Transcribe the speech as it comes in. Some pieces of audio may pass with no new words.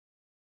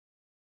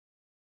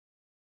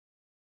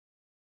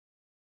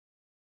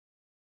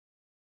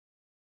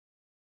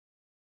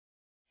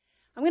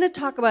I'm going to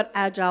talk about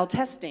Agile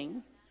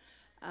testing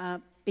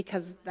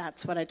because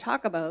that's what I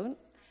talk about,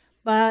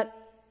 but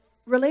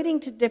relating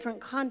to different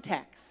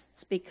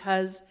contexts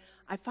because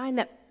I find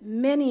that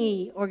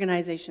many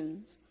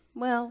organizations,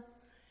 well,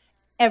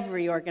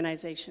 every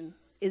organization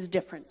is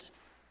different.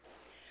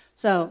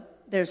 So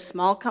there's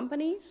small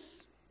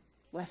companies,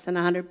 less than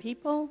 100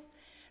 people.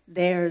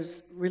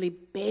 There's really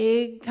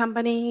big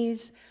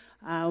companies,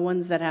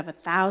 ones that have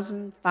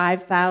 1,000,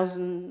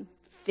 5,000,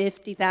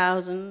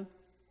 50,000.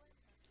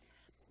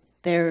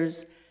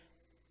 There's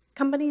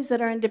companies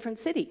that are in different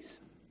cities.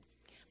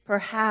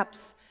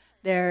 Perhaps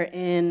they're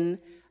in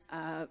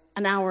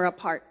an hour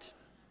apart,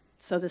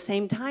 so the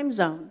same time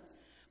zone,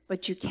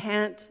 but you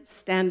can't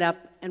stand up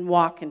and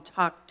walk and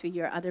talk to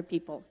your other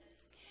people.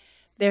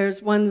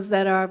 There's ones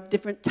that are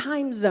different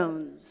time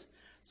zones.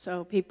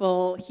 So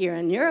people here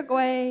in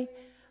Uruguay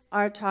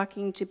are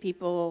talking to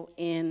people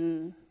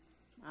in,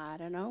 I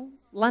don't know,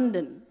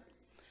 London.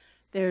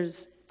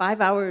 There's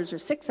 5 hours or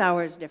 6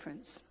 hours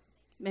difference,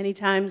 many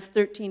times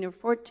 13 or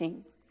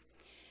 14.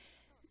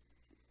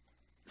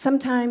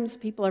 Sometimes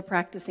people are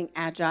practicing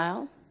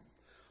Agile,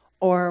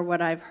 or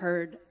what I've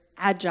heard,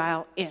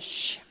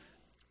 Agile-ish,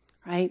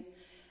 right?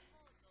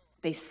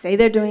 They say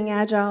they're doing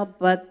Agile,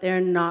 but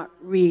they're not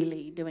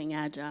really doing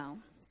Agile.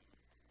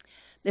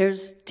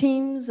 There's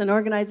teams and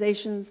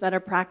organizations that are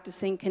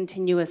practicing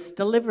continuous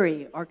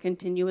delivery or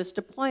continuous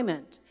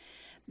deployment.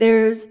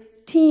 There's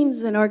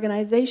teams and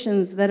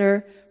organizations that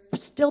are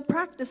still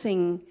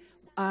practicing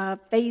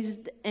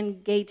phased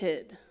and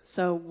gated,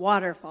 so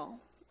waterfall,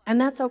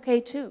 and that's okay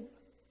too.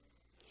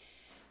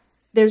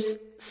 There's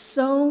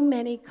so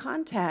many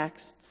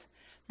contexts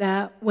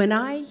that when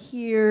I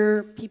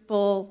hear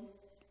people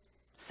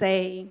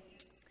say,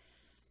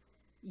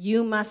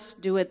 you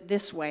must do it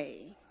this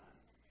way,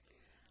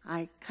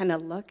 I kind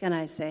of look and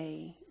I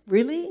say,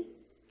 really?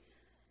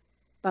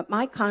 But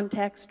my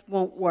context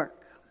won't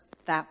work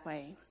that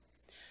way.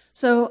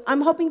 So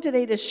I'm hoping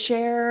today to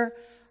share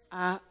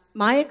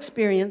my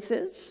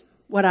experiences,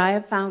 what I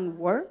have found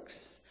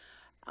works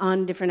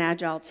on different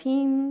Agile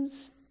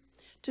teams,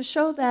 to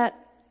show that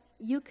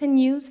you can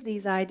use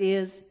these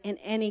ideas in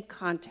any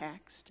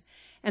context,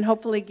 and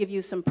hopefully give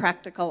you some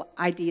practical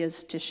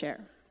ideas to share.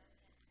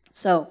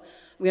 So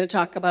I'm going to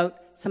talk about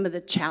some of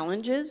the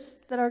challenges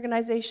that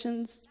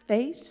organizations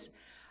face,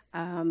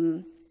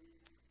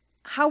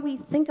 how we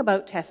think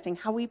about testing,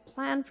 how we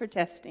plan for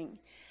testing,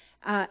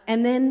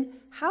 and then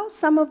how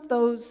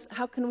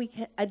can we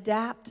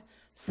adapt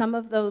some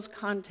of those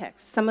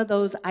contexts, some of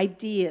those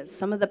ideas,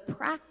 some of the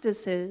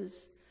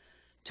practices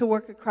to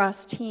work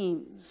across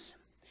teams.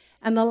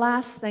 And the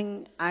last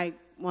thing I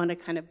want to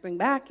kind of bring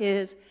back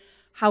is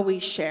how we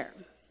share.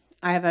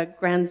 I have a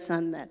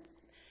grandson that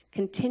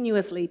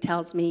continuously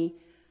tells me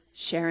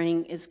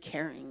sharing is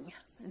caring.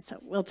 And so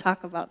we'll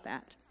talk about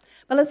that.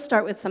 But let's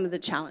start with some of the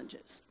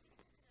challenges.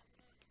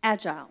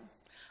 Agile.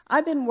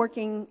 I've been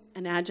working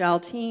in Agile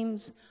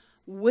teams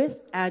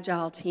with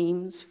Agile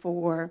teams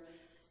for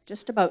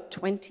just about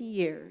 20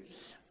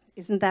 years.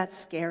 Isn't that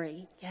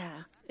scary?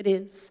 Yeah, it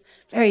is.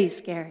 Very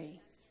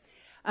scary.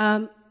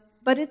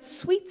 But it's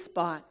sweet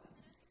spot.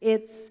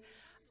 It's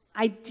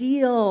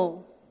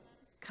ideal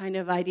kind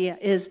of idea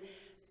is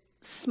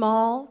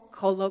small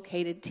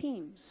collocated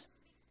teams,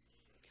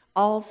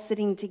 all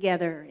sitting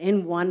together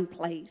in one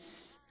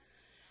place.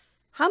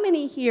 How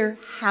many here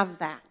have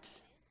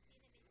that?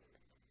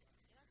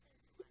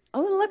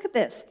 Oh, look at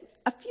this.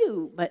 A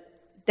few, but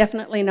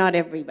definitely not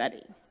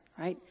everybody,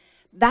 right?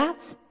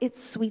 That's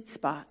its sweet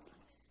spot.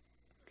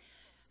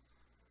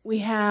 We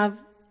have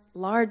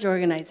large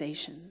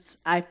organizations.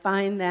 I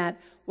find that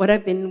what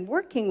I've been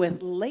working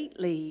with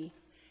lately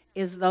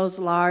is those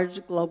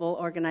large global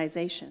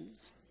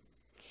organizations.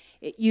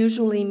 It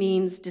usually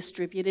means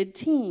distributed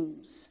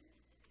teams.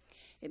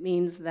 It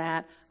means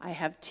that I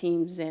have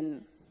teams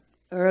in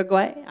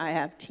Uruguay, I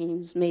have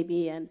teams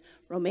maybe in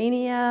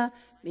Romania,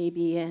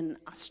 maybe in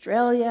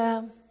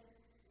Australia,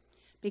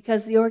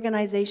 because the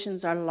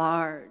organizations are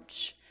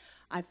large.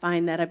 I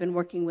find that I've been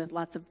working with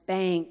lots of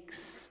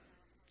banks,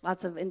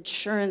 lots of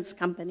insurance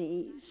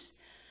companies.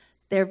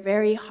 They're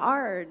very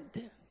hard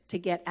to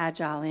get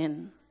Agile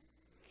in,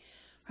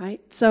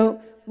 right?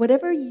 So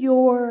whatever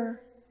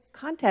your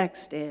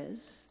context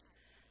is,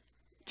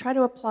 try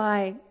to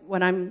apply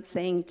what I'm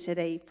saying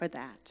today for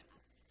that.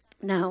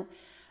 Now,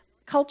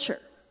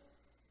 culture.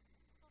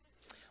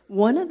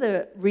 One of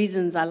the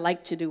reasons I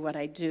like to do what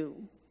I do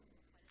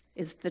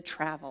is the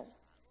travel.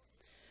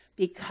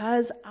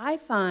 Because I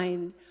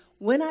find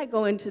when I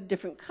go into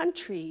different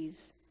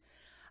countries,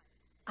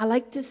 I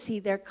like to see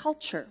their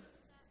culture.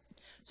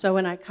 So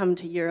when I come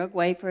to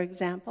Uruguay, for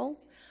example,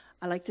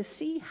 I like to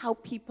see how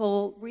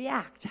people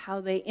react, how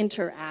they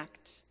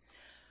interact.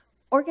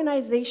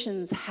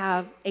 Organizations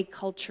have a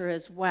culture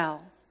as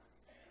well,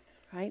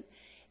 right?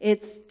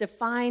 It's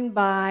defined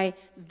by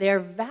their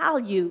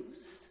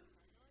values.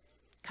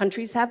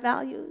 Countries have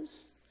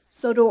values,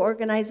 so do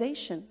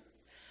organizations.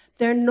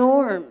 Their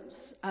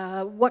norms,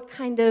 what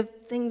kind of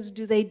things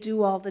do they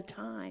do all the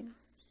time?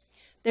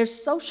 Their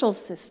social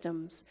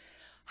systems,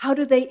 How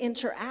do they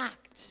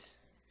interact?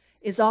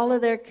 Is all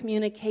of their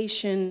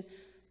communication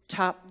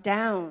top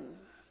down?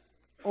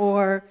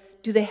 Or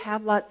do they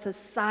have lots of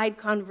side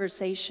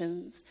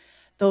conversations?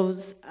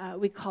 Those,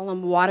 we call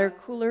them water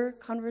cooler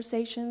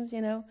conversations,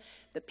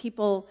 that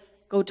people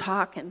go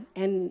talk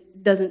and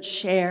doesn't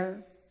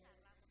share.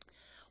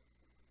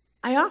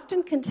 I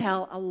often can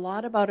tell a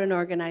lot about an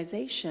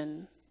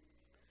organization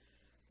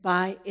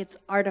by its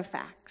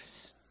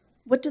artifacts.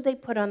 What do they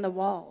put on the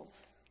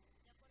walls?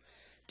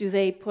 Do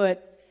they put,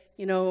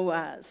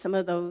 some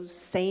of those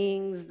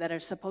sayings that are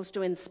supposed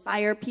to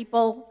inspire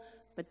people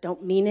but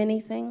don't mean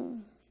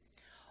anything?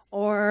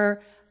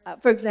 Or,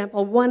 for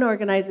example, one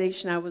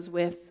organization I was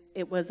with,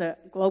 it was a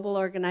global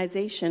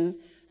organization,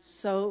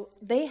 so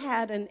they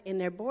had in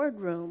their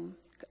boardroom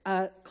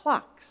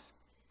clocks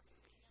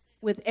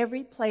with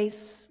every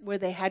place where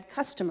they had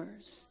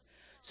customers,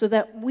 so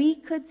that we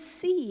could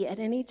see at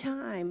any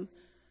time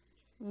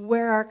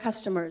where our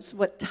customers,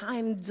 what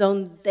time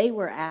zone they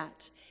were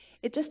at.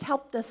 It just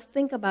helped us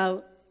think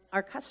about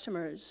our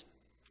customers,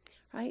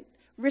 right?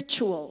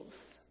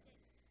 Rituals.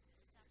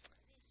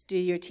 Do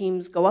your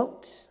teams go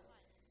out?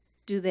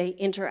 Do they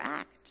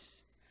interact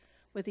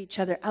with each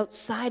other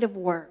outside of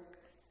work?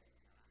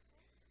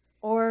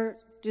 Or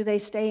do they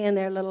stay in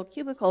their little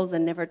cubicles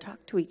and never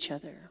talk to each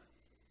other?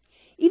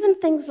 Even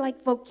things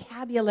like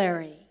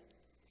vocabulary,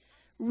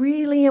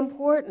 really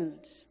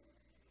important.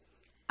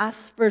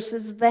 Us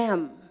versus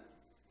them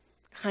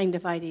kind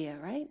of idea,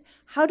 right?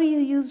 How do you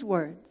use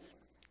words?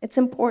 It's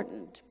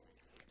important.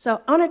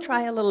 So I want to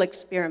try a little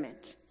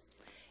experiment.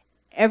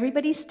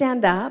 Everybody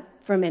stand up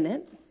for a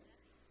minute.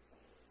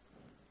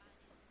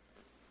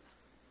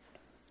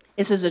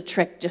 This is a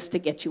trick just to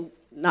get you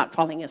not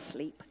falling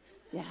asleep.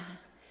 Yeah.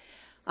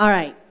 All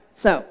right,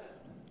 so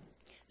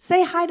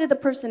say hi to the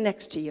person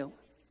next to you.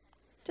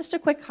 Just a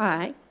quick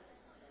hi.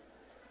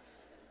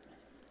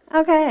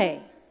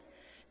 Okay.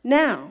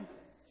 Now,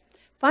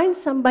 find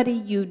somebody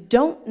you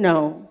don't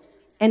know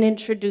and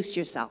introduce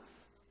yourself.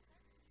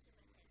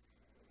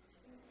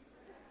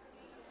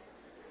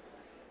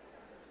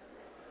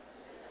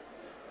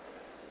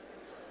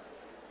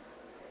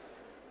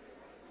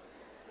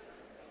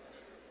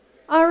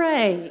 All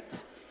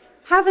right.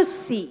 Have a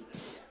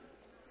seat.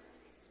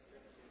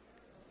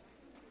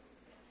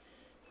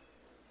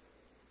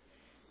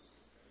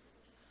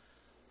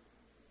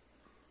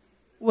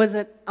 Was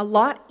it a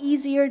lot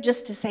easier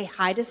just to say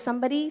hi to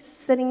somebody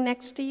sitting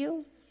next to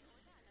you?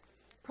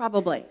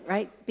 Probably,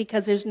 right?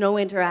 Because there's no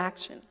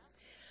interaction.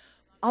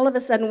 All of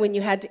a sudden, when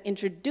you had to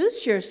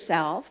introduce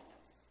yourself,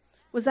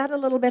 was that a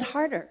little bit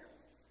harder?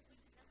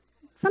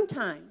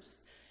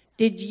 Sometimes.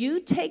 Did you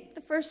take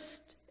the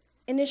first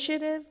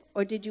initiative,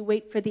 or did you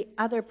wait for the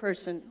other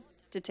person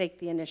to take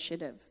the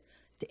initiative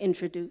to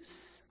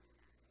introduce?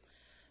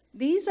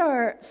 These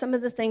are some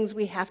of the things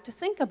we have to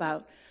think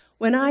about.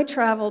 When I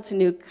travel to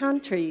new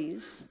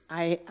countries,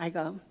 I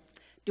go,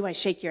 do I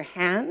shake your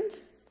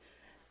hand?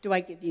 Do I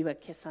give you a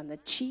kiss on the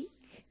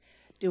cheek?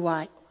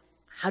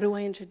 How do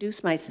I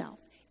introduce myself?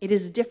 It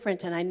is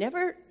different, and I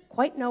never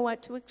quite know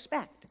what to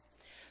expect.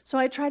 So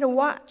I try to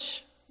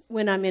watch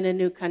when I'm in a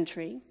new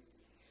country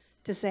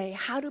to say,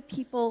 how do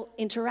people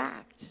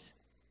interact?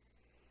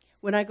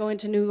 When I go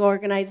into new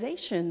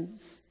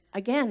organizations,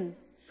 again,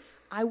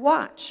 I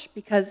watch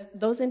because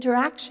those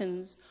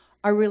interactions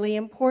are really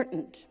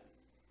important.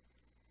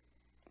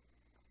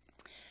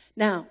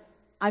 Now,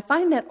 I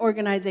find that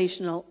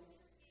organizational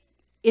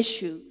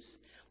issues,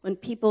 when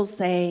people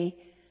say,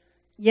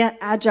 yeah,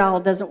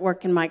 Agile doesn't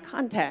work in my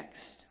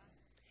context,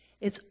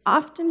 it's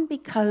often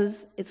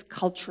because it's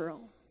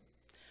cultural.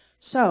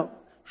 So,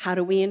 how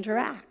do we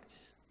interact?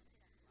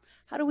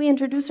 How do we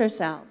introduce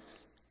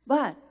ourselves?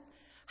 But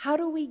how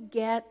do we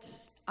get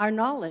our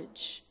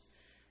knowledge?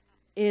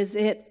 Is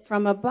it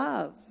from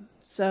above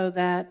so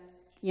that,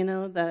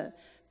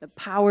 the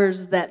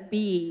powers that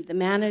be, the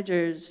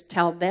managers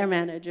tell their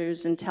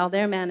managers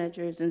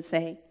and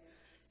say,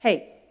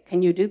 hey,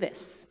 can you do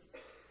this?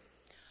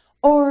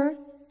 Or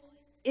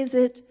is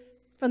it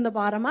from the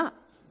bottom up?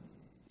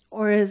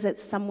 Or is it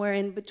somewhere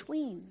in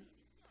between?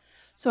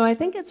 So I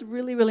think it's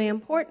really, really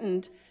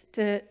important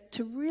to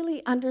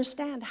really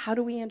understand how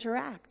do we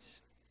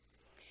interact.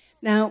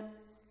 Now,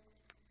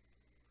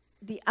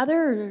 the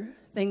other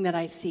thing that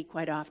I see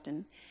quite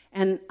often,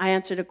 and I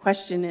answered a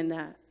question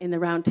in the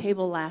round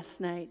table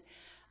last night,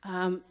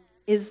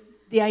 is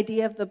the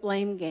idea of the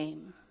blame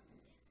game.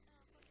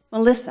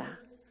 Melissa,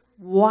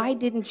 why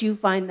didn't you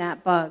find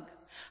that bug?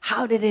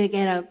 How did it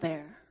get out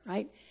there,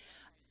 right?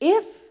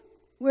 If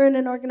we're in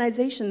an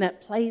organization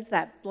that plays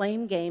that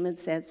blame game and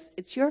says,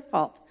 it's your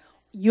fault,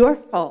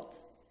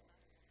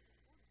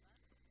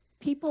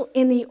 people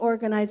in the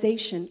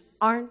organization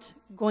aren't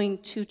going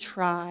to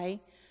try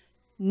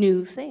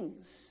new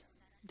things.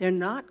 They're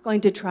not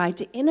going to try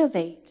to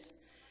innovate.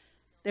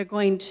 They're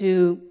going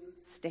to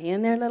stay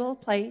in their little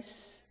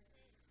place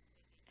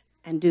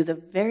and do the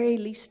very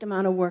least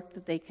amount of work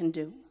that they can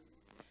do.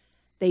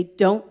 They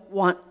don't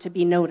want to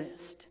be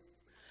noticed.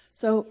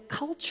 So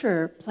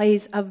culture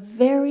plays a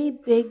very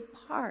big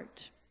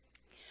part.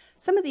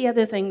 Some of the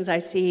other things I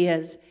see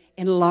is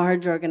in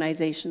large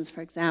organizations,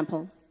 for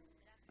example,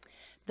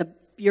 the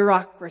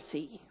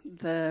bureaucracy,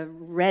 the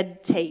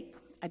red tape.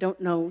 I don't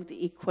know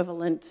the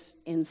equivalent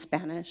in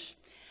Spanish,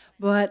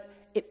 but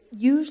it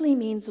usually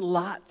means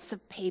lots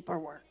of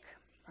paperwork,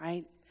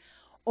 right?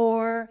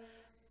 Or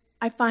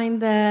I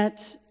find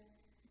that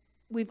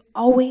we've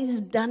always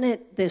done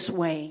it this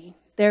way,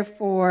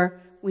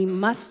 therefore we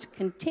must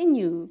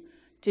continue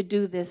to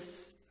do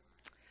this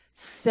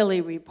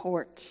silly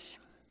report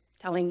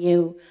telling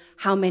you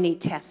how many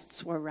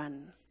tests were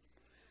run,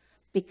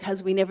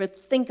 because we never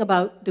think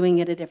about doing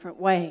it a different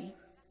way,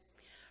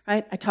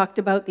 right? I talked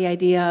about the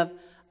idea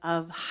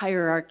of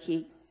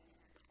hierarchy,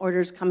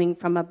 orders coming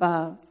from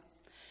above.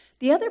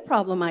 The other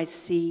problem I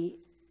see,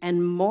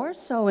 and more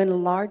so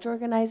in large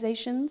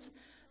organizations,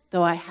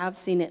 though I have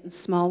seen it in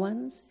small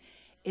ones,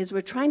 is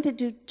we're trying to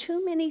do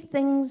too many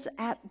things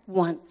at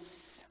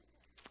once.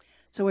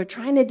 So we're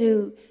trying to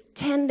do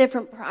 10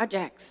 different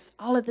projects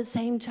all at the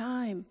same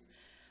time,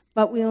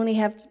 but we only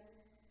have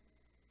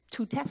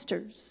 2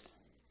 testers.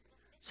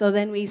 So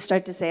then we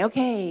start to say,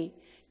 okay,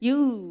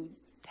 you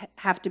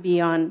have to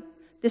be on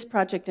this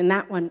project and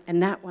that one,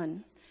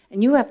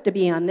 and you have to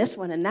be on this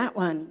one and that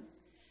one.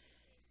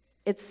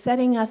 It's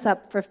setting us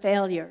up for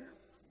failure.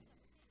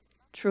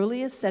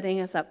 Truly is setting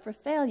us up for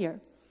failure.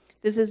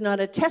 This is not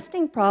a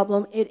testing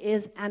problem, it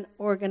is an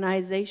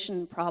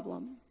organization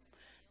problem.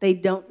 They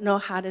don't know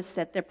how to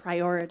set their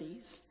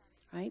priorities,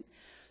 right?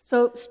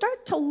 So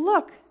start to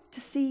look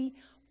to see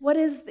what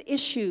is the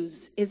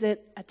issues. Is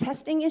it a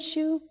testing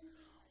issue,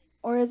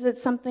 or is it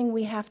something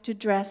we have to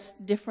address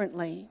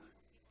differently?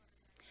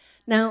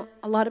 Now,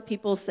 a lot of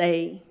people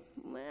say,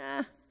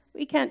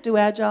 we can't do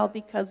Agile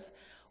because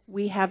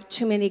we have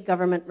too many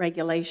government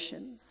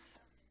regulations.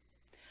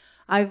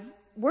 I've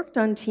worked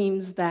on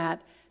teams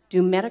that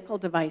do medical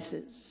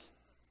devices,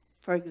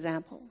 for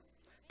example.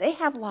 They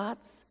have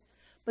lots,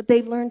 but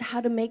they've learned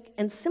how to make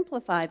and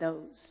simplify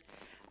those,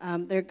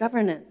 their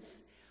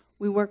governance.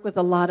 We work with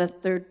a lot of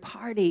third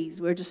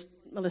parties.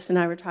 Melissa and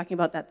I were talking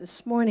about that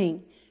this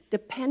morning.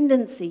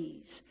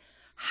 Dependencies.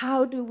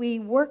 How do we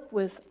work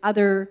with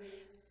other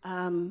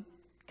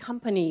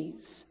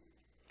companies?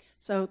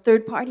 So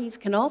third parties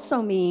can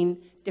also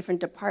mean different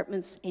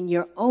departments in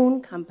your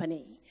own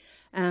company.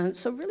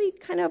 So really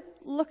kind of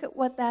look at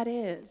what that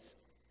is.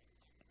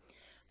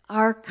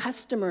 Our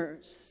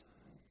customers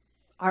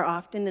are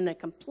often in a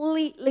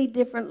completely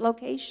different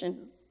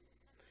location.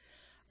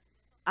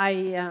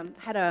 I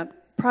had a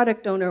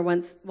product owner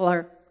once,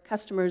 our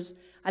customers,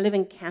 I live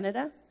in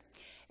Canada,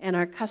 and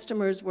our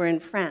customers were in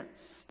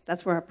France.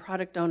 That's where our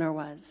product owner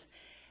was.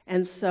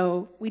 And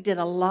so we did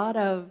a lot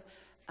of,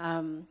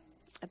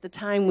 at the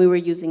time we were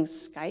using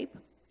Skype,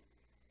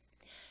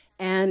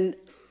 and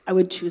I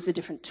would choose a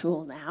different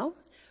tool now,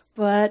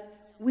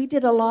 but we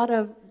did a lot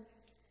of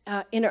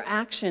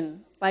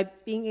interaction by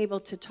being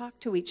able to talk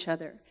to each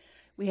other.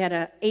 We had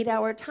an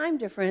 8-hour time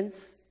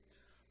difference,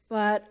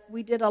 but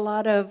we did a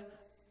lot of,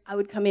 I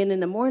would come in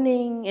the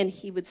morning and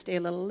he would stay a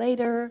little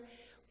later.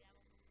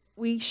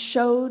 We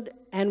showed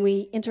and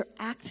we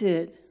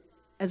interacted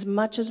as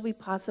much as we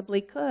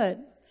possibly could.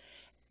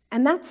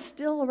 And that's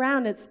still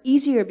around. It's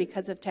easier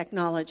because of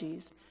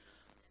technologies,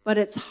 but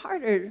it's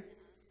harder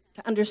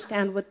to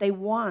understand what they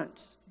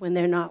want when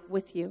they're not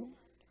with you,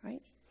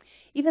 right?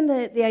 Even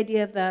the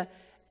idea of the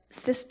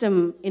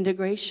system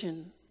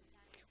integration.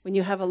 When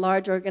you have a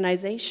large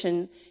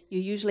organization, you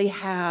usually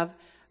have,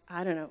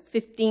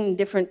 15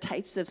 different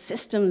types of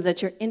systems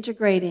that you're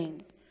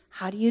integrating.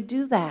 How do you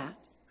do that,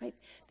 right?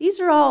 These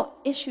are all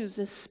issues,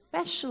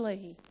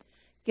 especially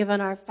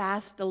given our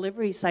fast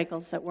delivery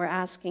cycles that we're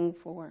asking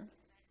for.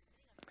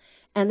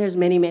 And there's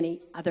many, many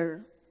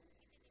other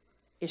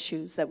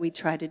issues that we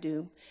try to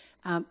do,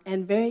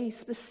 and very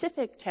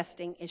specific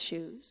testing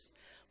issues,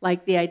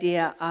 like the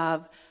idea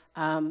of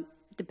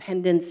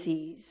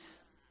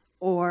dependencies,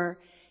 or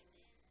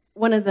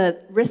one of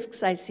the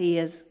risks I see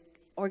is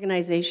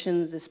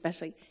organizations,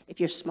 especially if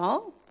you're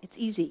small, it's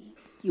easy.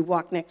 You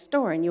walk next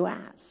door and you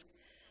ask.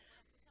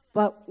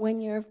 But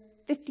when you're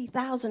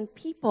 50,000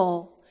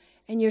 people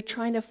and you're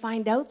trying to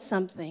find out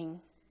something,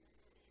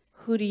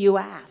 who do you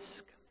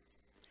ask?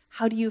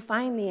 How do you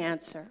find the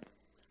answer,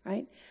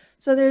 right?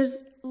 So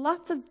there's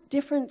lots of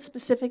different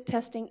specific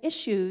testing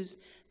issues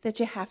that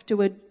you have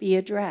to be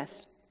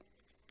addressed.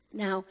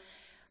 Now,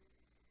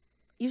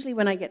 usually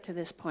when I get to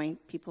this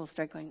point, people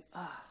start going,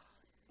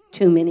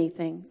 too many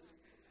things.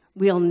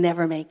 We'll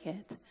never make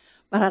it.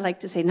 But I like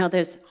to say, no,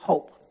 there's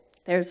hope.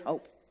 There's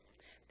hope.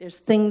 There's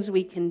things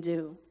we can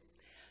do.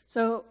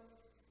 So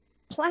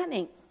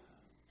planning.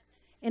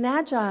 In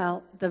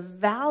Agile, the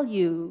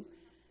value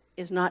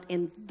is not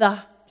in the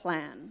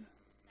plan.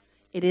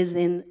 It is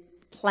in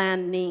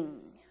planning,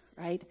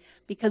 right?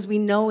 Because we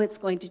know it's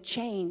going to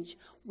change.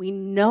 We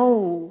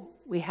know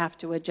we have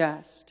to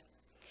adjust.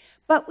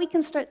 But we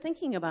can start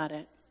thinking about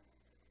it.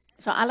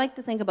 So I like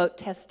to think about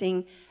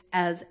testing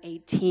as a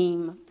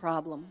team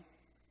problem,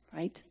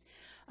 right?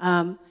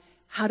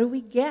 How do we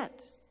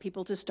get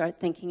people to start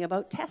thinking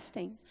about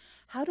testing?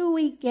 How do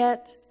we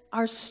get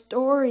our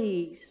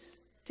stories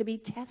to be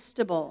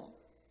testable.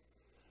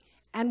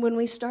 And when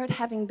we start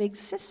having big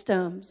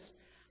systems,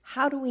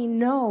 how do we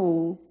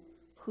know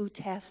who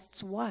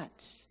tests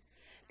what?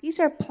 These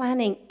are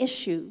planning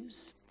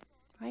issues,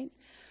 right?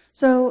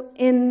 So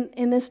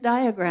in this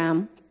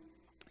diagram,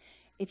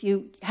 if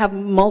you have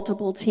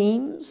multiple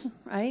teams,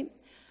 right,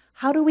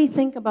 how do we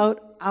think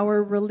about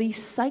our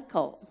release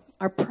cycle,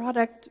 our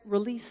product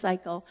release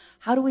cycle?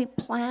 How do we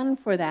plan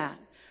for that?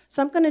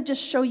 So I'm going to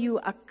just show you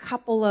a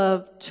couple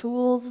of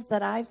tools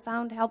that I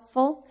found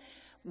helpful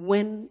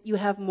when you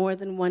have more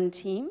than one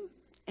team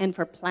and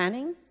for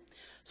planning.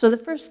 So the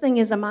first thing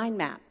is a mind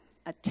map,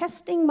 a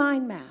testing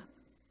mind map.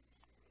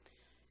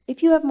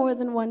 If you have more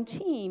than one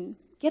team,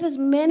 get as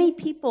many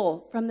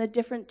people from the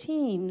different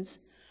teams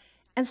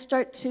and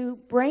start to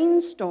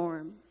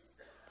brainstorm.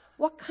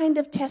 What kind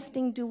of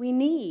testing do we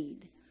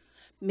need?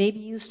 Maybe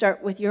you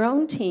start with your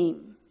own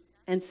team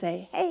and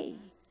say, hey,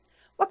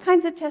 what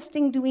kinds of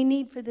testing do we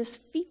need for this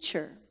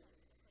feature?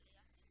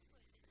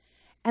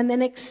 And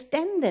then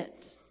extend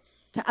it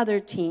to other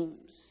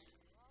teams.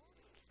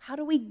 How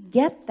do we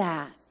get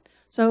that?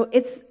 So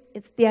it's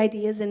the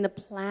ideas in the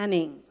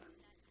planning.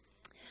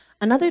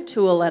 Another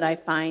tool that I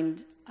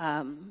find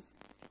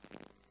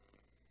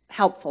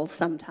helpful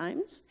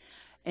sometimes,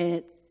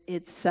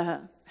 it's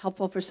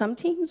helpful for some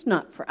teams,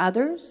 not for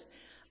others,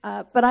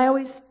 but I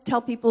always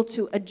tell people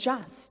to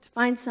adjust,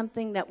 find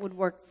something that would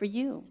work for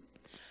you.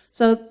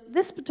 So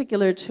this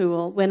particular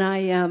tool, when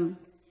I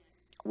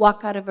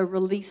walk out of a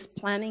release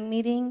planning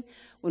meeting,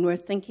 when we're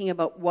thinking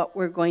about what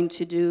we're going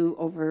to do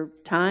over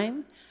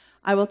time,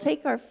 I will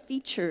take our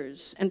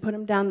features and put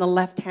them down the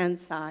left-hand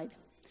side.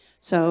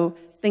 So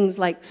things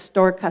like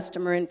store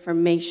customer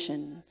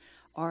information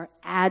or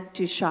add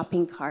to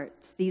shopping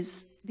carts.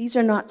 These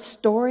are not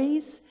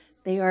stories,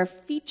 they are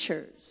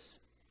features.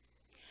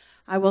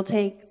 I will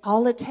take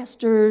all the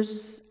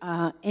testers,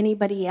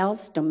 anybody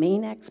else,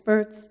 domain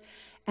experts,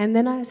 and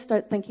then I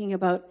start thinking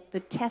about the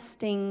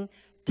testing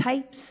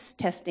types,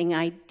 testing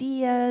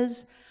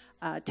ideas,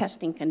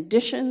 testing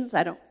conditions.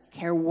 I don't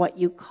care what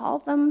you call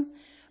them,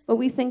 but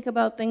we think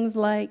about things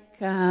like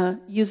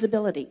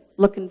usability,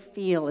 look and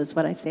feel is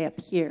what I say up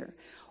here,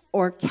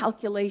 or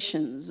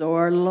calculations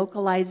or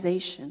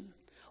localization.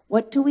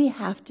 What do we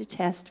have to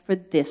test for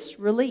this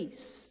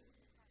release?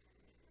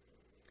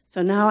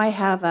 So now I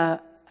have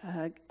a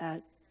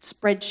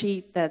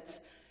spreadsheet that's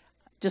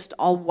just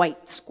all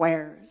white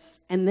squares.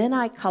 And then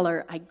I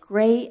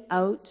gray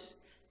out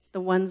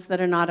the ones that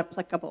are not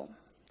applicable.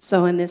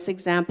 So in this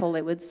example,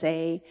 it would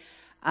say,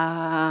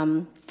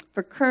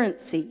 for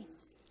currency,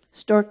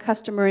 store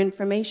customer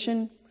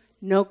information,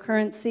 no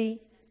currency,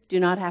 do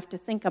not have to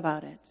think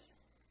about it.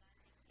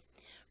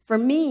 For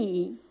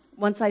me,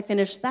 once I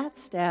finish that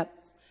step,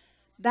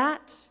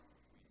 that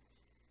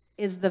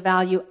is the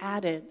value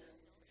added.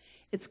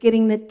 It's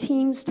getting the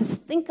teams to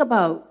think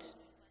about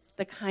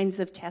the kinds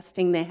of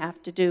testing they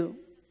have to do.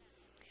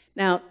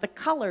 Now, the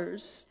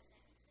colors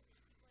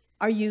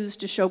are used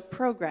to show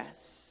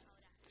progress.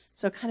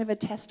 So kind of a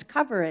test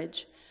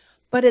coverage,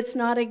 but it's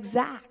not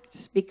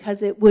exact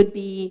because it would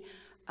be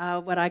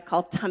what I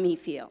call tummy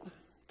feel.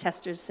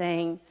 Testers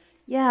saying,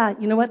 yeah,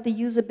 you know what, the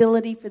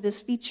usability for this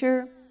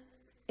feature,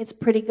 it's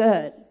pretty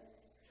good.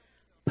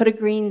 Put a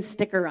green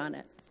sticker on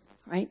it,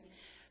 right?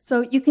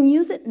 So you can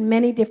use it in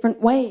many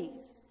different ways.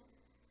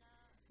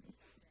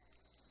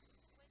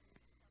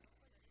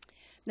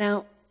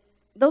 Now,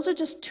 those are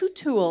just two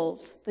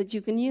tools that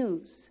you can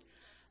use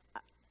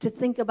to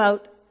think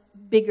about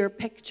bigger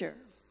picture,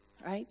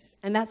 right?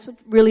 And that's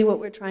really what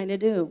we're trying to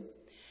do.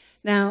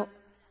 Now,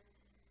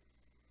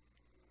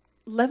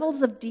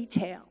 levels of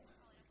detail.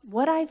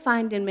 What I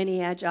find in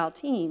many Agile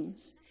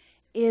teams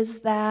is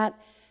that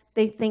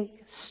they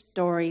think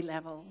story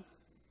level.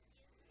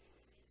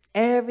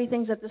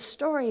 Everything's at the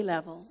story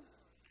level.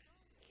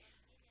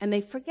 And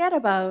they forget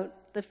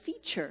about the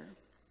feature.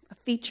 A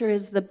feature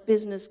is the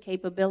business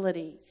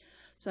capability.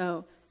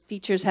 So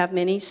features have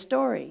many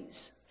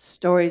stories.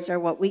 Stories are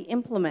what we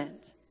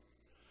implement.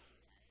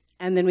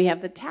 And then we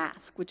have the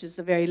task, which is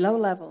the very low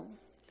level.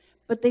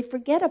 But they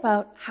forget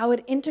about how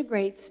it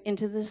integrates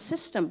into the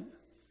system,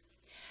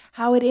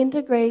 how it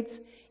integrates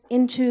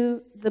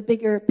into the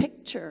bigger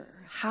picture,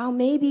 how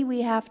maybe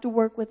we have to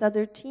work with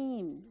other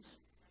teams.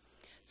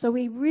 So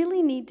we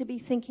really need to be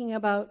thinking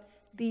about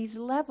these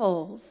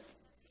levels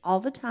all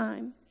the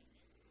time,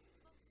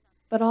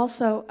 but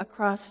also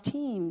across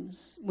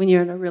teams when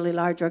you're in a really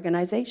large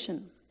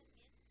organization.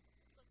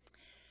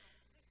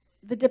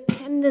 The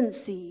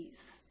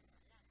dependencies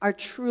are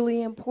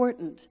truly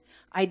important.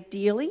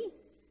 Ideally,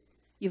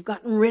 you've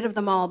gotten rid of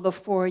them all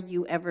before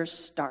you ever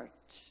start.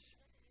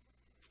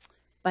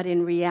 But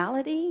in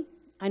reality,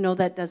 I know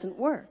that doesn't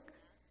work.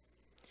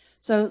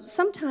 So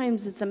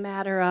sometimes it's a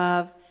matter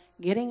of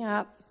getting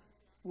up,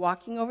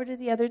 walking over to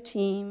the other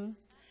team,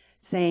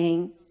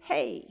 saying,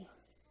 hey,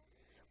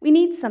 we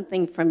need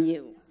something from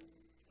you.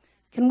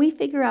 Can we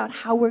figure out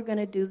how we're going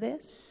to do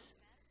this?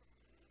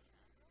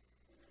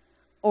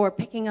 Or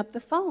picking up the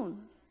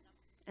phone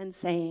and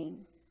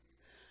saying,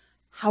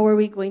 how are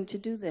we going to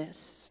do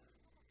this?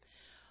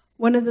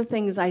 One of the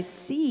things I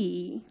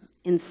see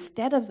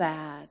instead of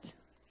that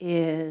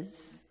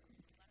is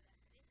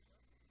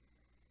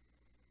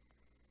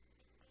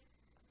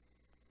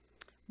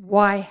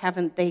why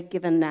haven't they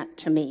given that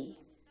to me?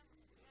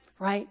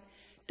 Right?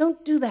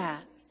 Don't do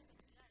that.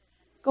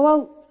 Go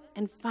out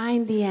and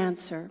find the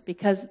answer,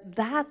 because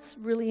that's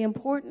really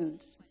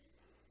important.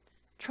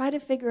 Try to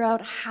figure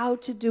out how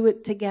to do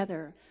it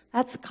together.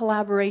 That's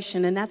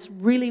collaboration, and that's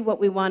really what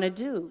we want to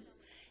do,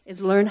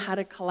 is learn how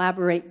to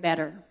collaborate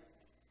better.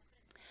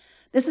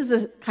 This is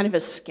a kind of a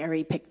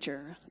scary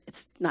picture.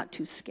 It's not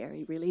too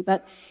scary, really,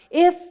 but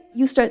if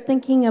you start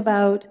thinking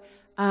about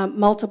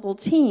multiple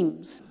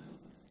teams.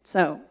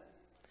 So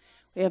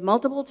we have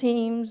multiple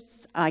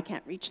teams. I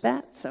can't reach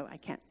that, so I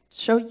can't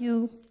show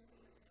you.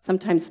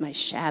 Sometimes my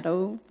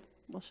shadow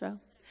will show.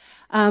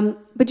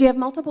 But you have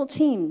multiple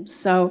teams.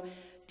 So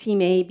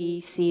team A, B,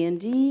 C, and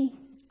D,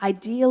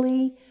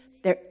 ideally,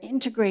 they're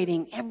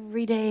integrating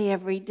every day,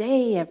 every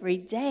day, every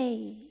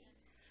day.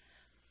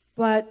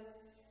 But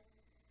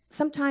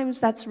sometimes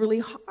that's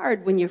really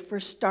hard when you're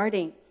first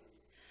starting.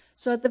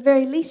 So at the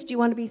very least, you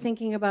want to be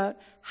thinking about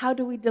how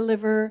do we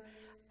deliver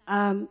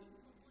an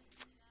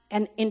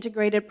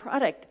integrated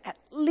product, at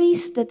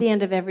least at the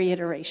end of every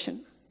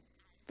iteration,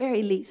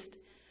 very least,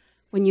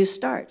 when you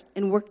start,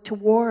 and work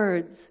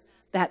towards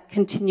that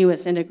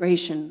continuous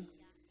integration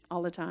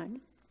all the time.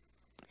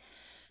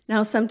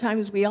 Now,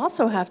 sometimes we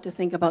also have to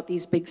think about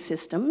these big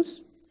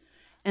systems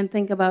and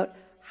think about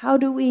how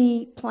do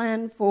we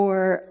plan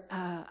for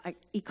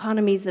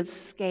economies of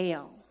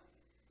scale?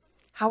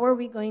 How are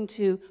we going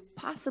to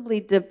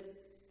possibly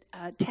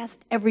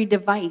test every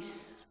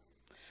device?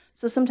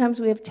 So sometimes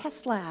we have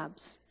test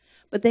labs,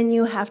 but then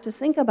you have to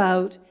think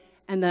about,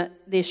 and the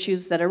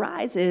issues that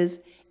arise is,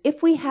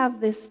 if we have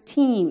this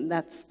team,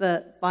 that's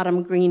the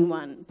bottom green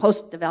one,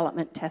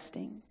 post-development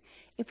testing,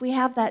 if we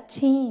have that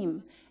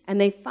team and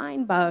they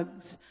find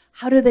bugs,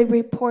 how do they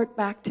report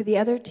back to the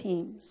other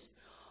teams?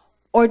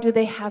 Or do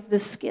they have the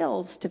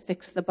skills to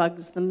fix the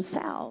bugs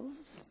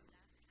themselves?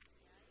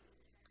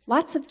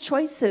 Lots of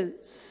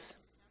choices,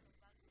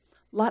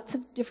 lots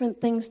of different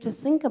things to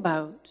think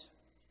about.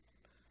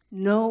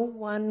 No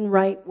one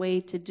right way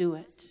to do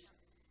it.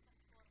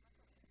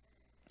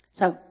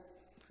 So,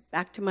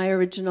 back to my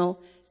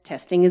original,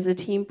 testing is a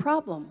team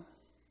problem.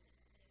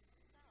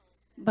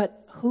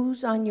 But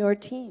who's on your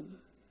team?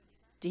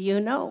 Do you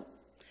know?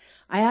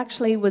 I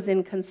actually was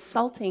in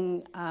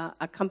consulting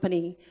a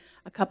company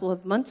a couple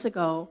of months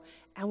ago,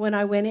 and when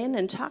I went in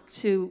and talked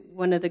to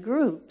one of the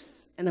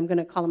groups, and I'm going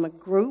to call them a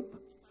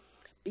group,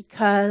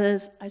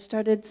 because I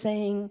started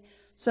saying,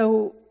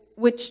 so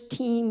which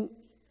team,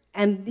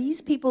 and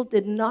these people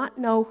did not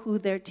know who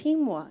their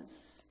team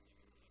was.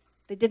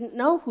 They didn't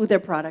know who their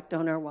product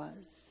owner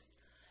was.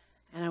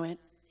 And I went,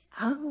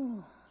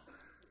 oh,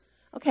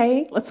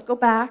 okay, let's go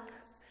back,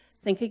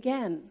 think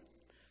again.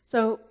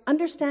 So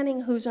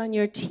understanding who's on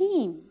your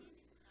team,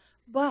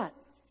 but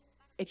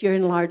if you're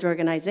in large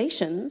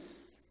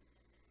organizations,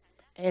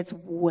 it's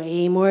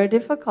way more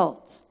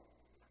difficult,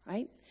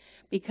 right?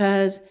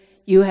 Because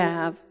you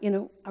have,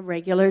 a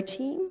regular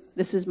team.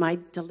 This is my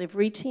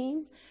delivery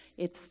team.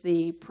 It's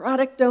the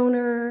product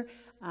owner,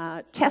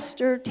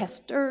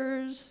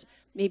 testers,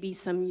 maybe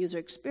some user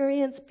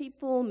experience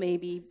people,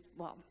 maybe,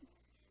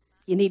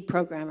 you need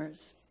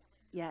programmers.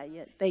 Yeah,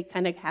 they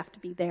kind of have to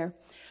be there.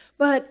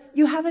 But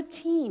you have a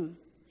team.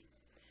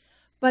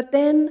 But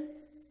then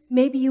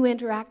maybe you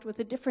interact with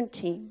a different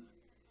team,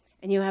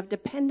 and you have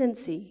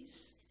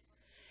dependencies.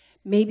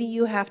 Maybe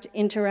you have to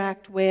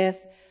interact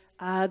with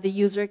the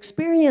user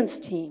experience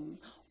team,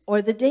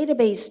 or the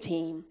database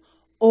team,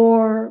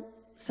 or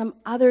some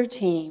other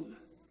team.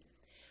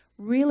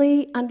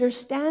 Really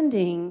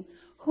understanding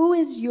who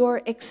is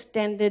your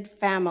extended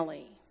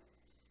family,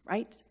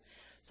 right?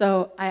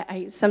 So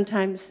I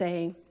sometimes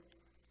say,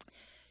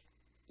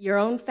 your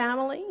own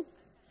family,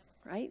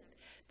 right?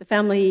 The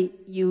family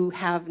you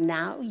have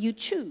now, you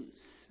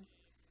choose.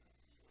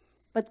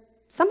 But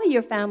some of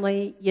your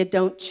family, you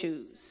don't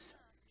choose,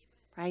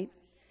 right?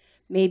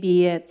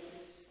 Maybe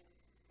it's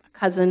a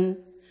cousin,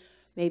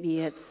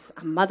 maybe it's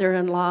a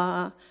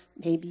mother-in-law,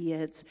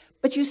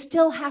 but you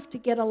still have to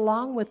get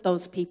along with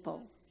those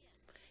people.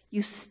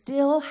 You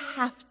still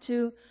have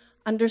to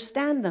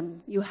understand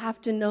them. You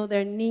have to know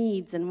their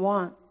needs and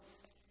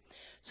wants.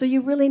 So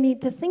you really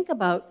need to think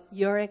about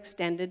your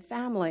extended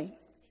family.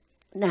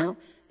 Now,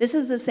 this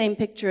is the same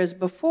picture as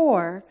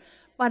before,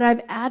 but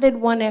I've added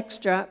one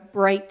extra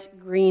bright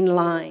green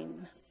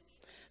line.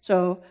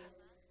 So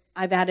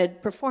I've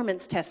added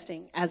performance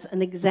testing as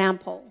an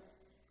example,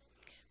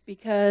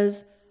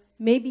 because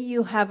maybe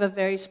you have a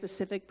very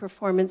specific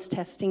performance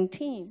testing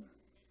team.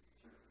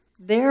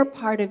 They're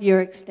part of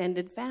your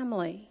extended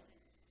family.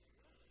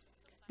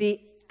 The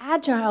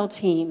Agile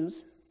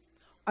teams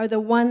are the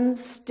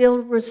ones still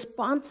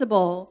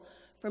responsible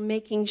for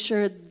making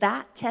sure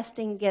that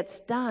testing gets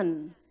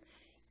done,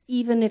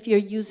 even if you're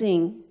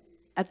using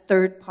a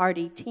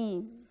third-party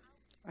team,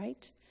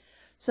 right?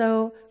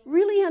 So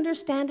really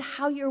understand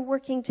how you're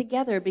working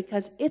together,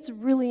 because it's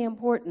really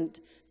important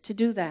to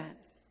do that.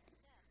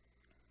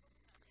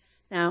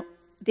 Now,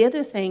 the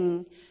other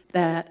thing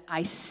that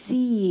I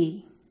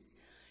see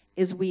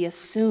is we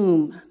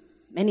assume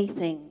many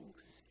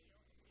things.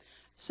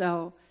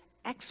 So,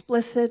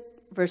 explicit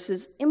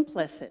versus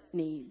implicit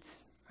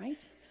needs,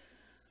 right?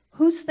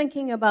 Who's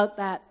thinking about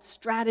that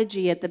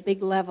strategy at the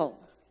big level?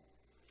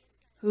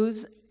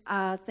 Who's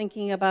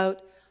thinking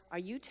about, are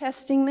you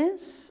testing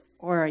this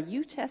or are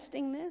you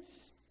testing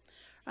this?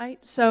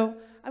 Right? So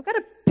I've got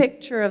a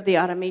picture of the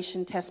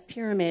automation test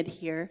pyramid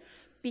here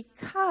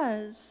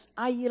because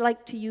I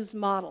like to use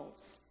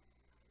models.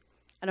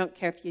 I don't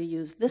care if you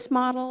use this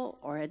model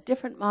or a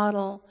different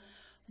model,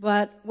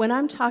 but when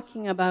I'm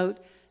talking about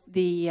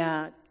the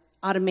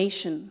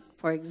automation,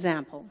 for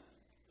example,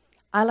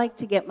 I like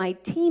to get my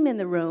team in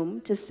the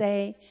room to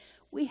say,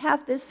 we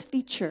have this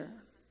feature,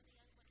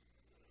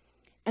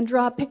 and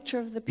draw a picture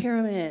of the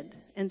pyramid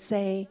and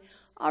say,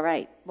 all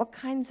right, what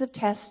kinds of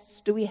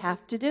tests do we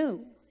have to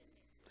do?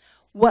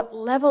 What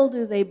level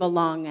do they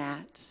belong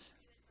at?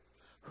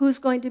 Who's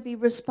going to be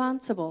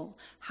responsible?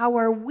 How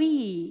are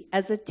we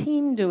as a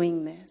team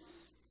doing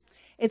this?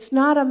 It's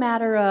not a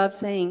matter of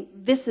saying,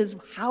 this is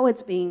how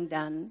it's being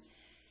done.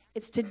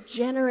 It's to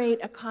generate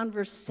a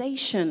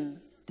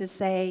conversation to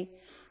say,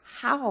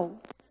 how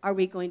are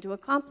we going to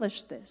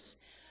accomplish this?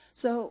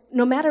 So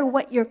no matter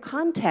what your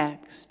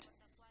context,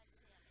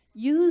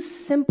 use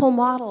simple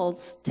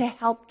models to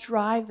help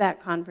drive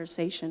that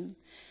conversation,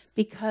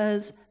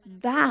 because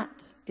that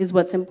is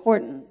what's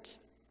important.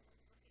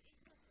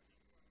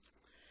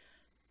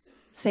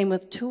 Same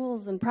with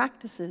tools and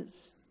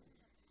practices,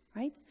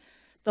 right?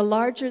 The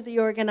larger the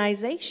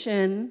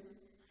organization,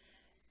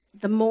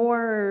 the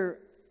more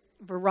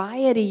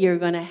variety you're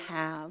going to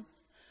have.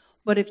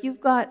 But if you've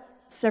got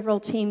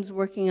several teams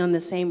working on the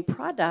same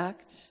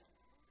product,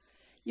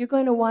 you're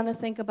going to want to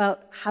think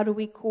about, how do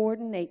we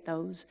coordinate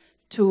those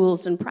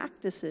tools and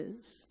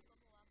practices?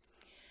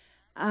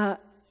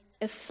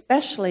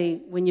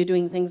 Especially when you're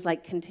doing things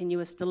like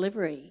continuous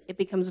delivery, it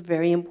becomes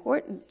very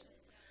important.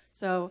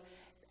 So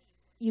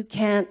you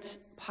can't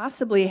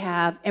possibly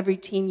have every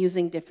team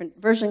using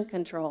different version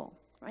control,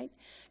 right?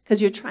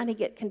 Because you're trying to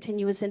get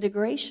continuous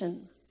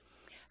integration.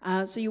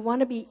 So you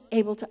want to be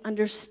able to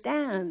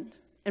understand.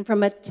 And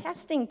from a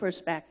testing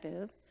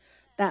perspective,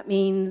 that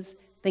means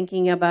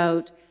thinking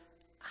about,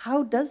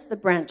 how does the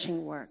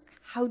branching work?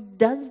 How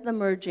does the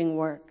merging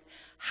work?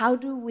 How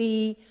do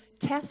we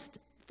test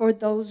for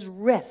those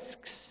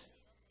risks?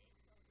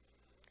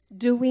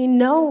 Do we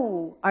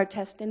know our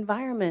test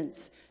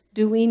environments?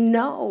 Do we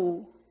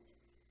know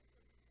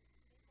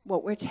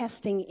what we're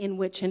testing in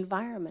which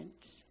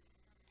environment?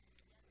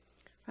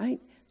 Right?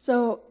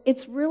 So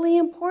it's really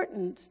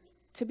important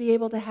to be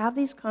able to have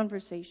these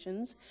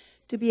conversations,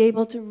 to be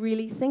able to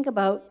really think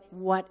about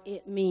what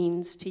it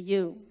means to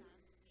you.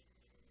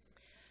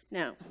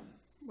 Now,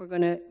 we're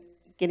going to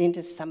get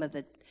into some of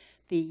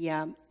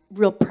the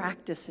real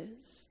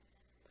practices.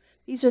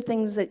 These are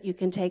things that you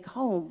can take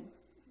home,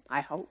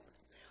 I hope,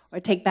 or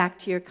take back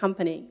to your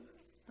company,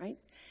 right?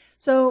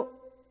 So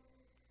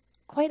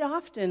quite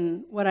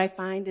often what I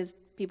find is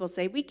people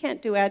say, we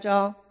can't do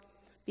Agile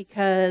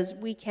because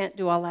we can't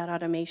do all that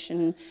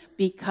automation,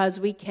 because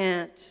we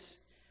can't.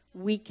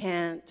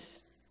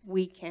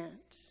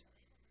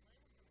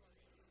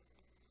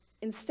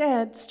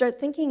 Instead, start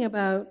thinking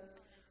about,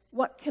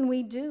 what can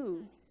we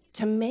do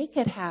to make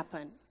it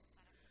happen?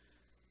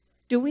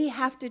 Do we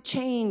have to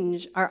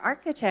change our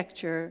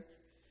architecture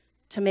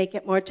to make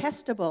it more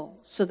testable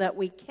so that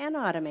we can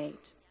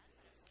automate?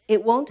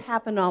 It won't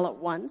happen all at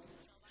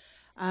once.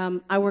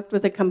 I worked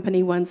with a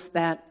company once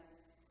that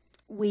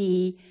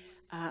we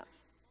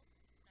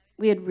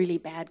had really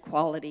bad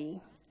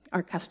quality.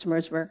 Our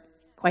customers were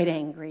quite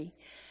angry.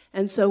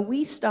 And so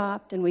we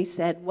stopped and we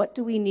said, what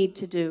do we need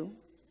to do?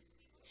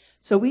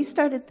 So we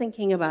started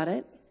thinking about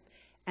it,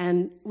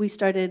 and we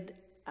started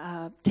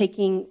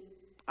taking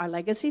our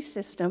legacy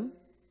system,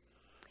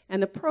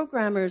 and the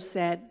programmers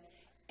said,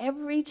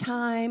 every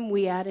time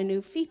we add a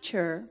new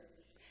feature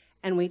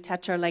and we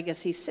touch our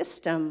legacy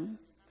system,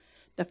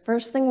 the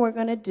first thing we're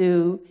going to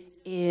do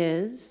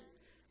is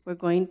we're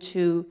going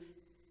to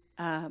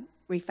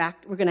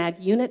we're going to add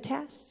unit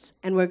tests,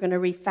 and we're going to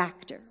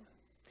refactor.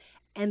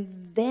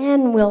 And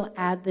then we'll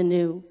add the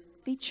new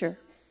feature.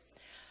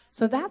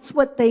 So that's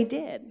what they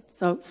did.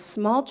 So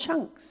small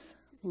chunks,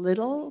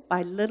 little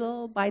by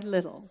little by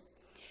little.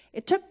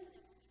 It took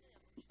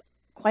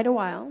quite a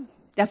while,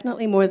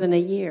 definitely more than a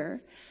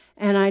year.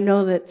 And I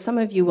know that some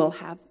of you will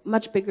have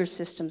much bigger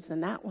systems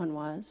than that one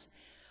was.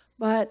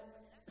 But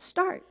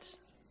start.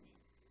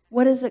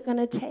 What is it going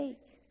to take?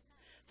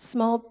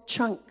 Small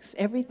chunks.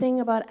 Everything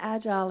about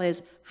Agile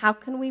is, how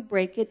can we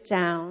break it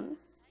down,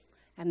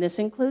 and this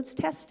includes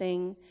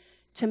testing,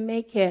 to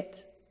make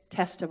it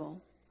testable,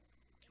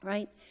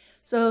 right?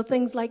 So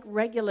things like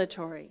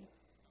regulatory.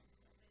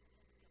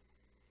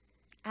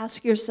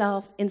 Ask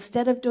yourself,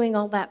 instead of doing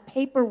all that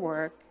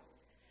paperwork,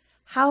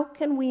 how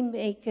can we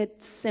make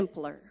it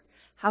simpler?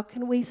 How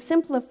can we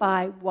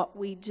simplify what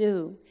we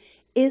do?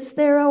 Is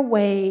there a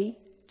way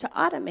to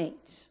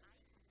automate?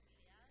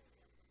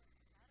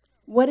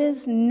 What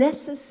is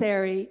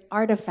necessary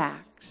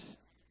artifacts?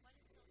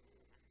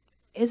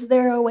 Is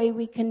there a way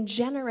we can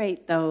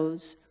generate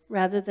those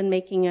rather than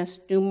making us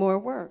do more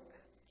work?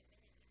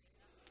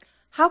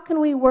 How can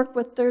we work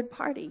with third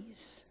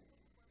parties?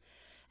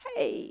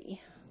 Hey,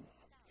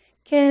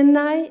 can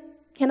I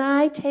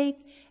take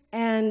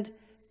and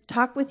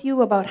talk with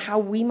you about how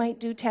we might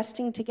do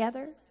testing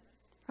together,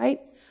 right?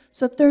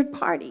 So third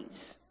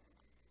parties,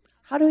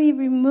 how do we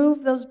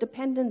remove those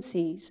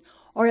dependencies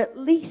or at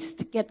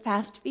least get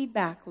fast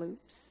feedback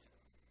loops?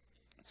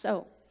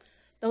 So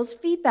those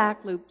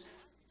feedback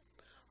loops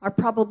are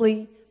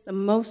probably the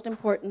most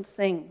important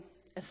thing,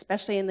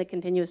 especially in the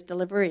continuous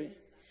delivery,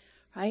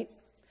 right?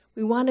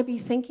 We want to be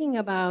thinking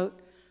about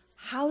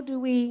how do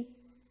we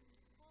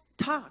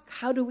talk?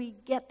 How do we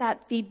get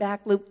that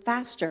feedback loop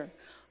faster?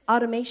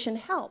 Automation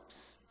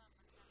helps.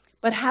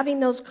 But having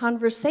those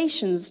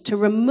conversations to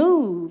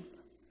remove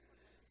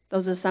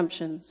those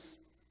assumptions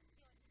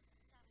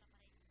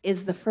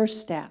is the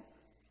first step.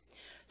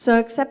 So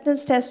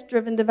acceptance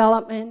test-driven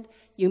development,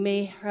 you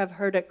may have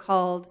heard it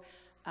called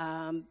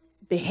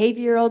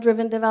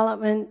behavioral-driven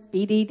development,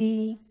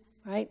 BDD,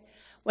 right?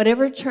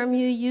 Whatever term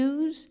you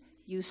use,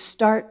 you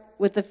start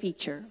with a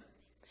feature.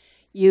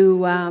 You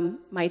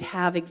might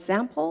have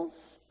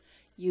examples.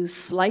 You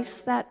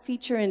slice that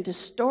feature into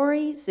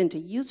stories, into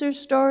user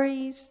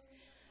stories.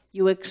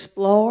 You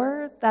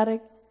explore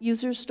that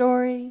user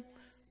story,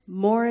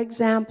 more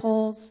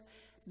examples.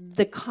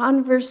 The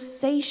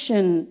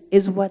conversation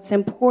is what's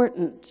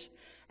important.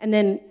 And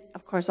then,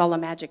 of course, all the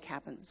magic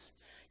happens.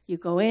 You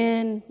go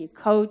in, you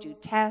code, you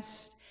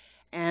test,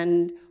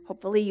 and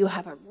hopefully you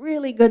have a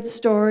really good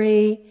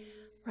story,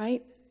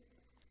 right?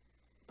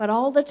 But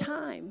all the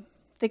time,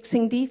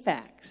 fixing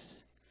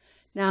defects.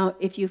 Now,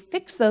 if you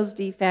fix those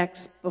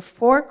defects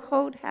before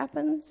code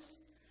happens,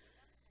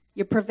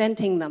 you're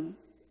preventing them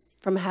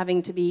from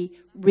having to be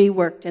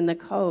reworked in the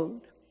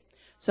code.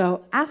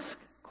 So ask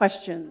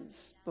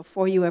questions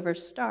before you ever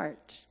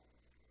start.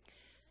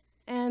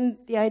 And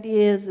the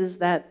idea is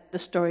that the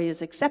story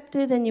is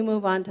accepted and you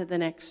move on to the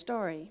next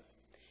story.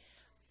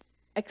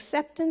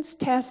 Acceptance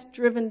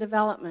test-driven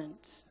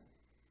development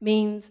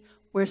means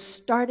we're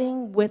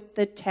starting with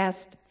the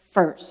test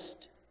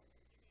first,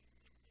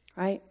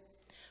 right?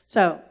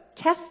 So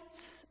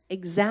tests,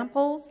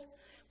 examples.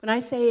 When I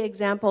say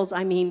examples,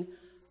 I mean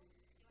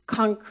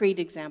concrete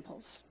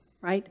examples,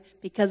 right?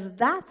 Because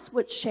that's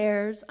what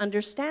shares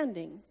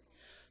understanding.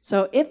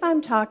 So if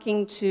I'm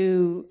talking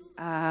to,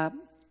 so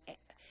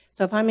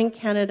if I'm in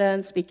Canada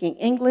and speaking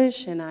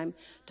English and I'm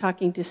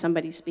talking to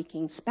somebody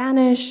speaking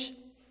Spanish,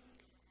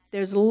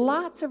 there's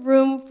lots of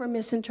room for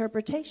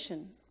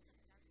misinterpretation.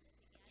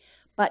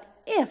 But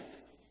if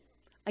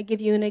I give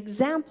you an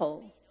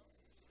example,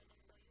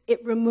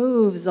 it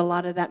removes a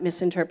lot of that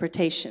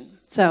misinterpretation.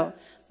 So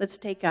let's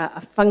take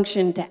a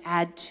function to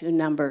add two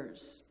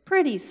numbers.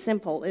 Pretty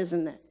simple,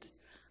 isn't it?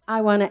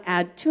 I want to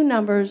add two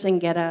numbers and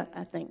get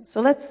a thing.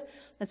 So let's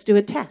do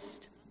a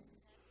test.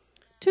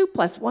 2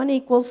 +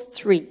 1 =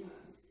 3.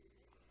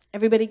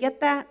 Everybody get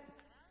that?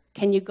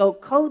 Can you go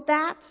code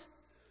that?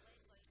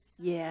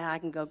 Yeah, I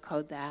can go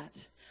code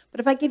that. But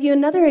if I give you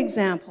another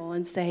example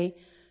and say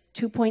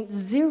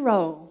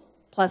 2.0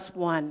 +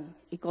 1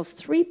 =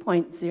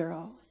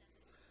 3.0,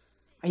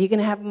 are you going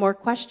to have more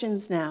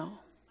questions now?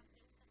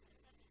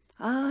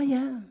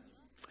 Yeah.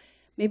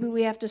 Maybe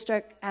we have to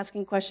start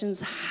asking questions,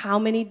 how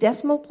many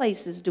decimal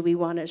places do we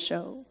want to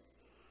show?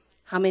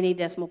 How many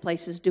decimal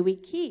places do we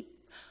keep?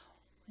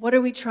 What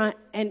are we trying?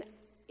 And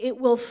it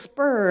will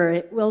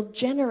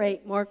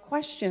generate more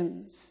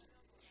questions.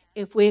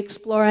 If we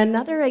explore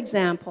another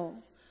example,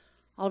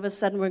 all of a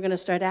sudden we're going to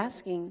start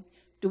asking,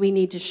 do we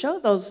need to show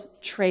those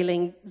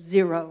trailing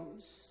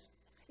zeros?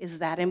 Is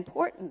that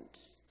important?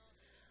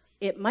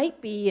 It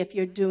might be if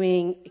you're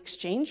doing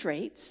exchange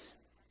rates,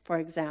 for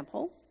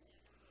example.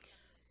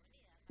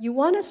 You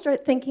want to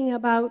start thinking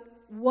about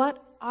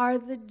what are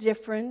the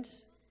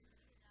different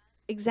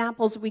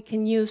examples we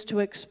can use to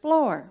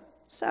explore.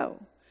 So,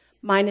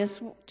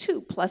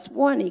 -2 +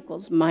 1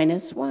 =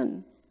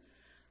 -1.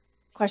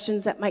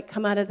 Questions that might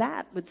come out of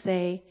that would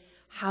say,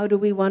 how do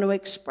we want to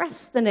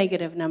express the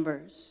negative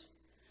numbers?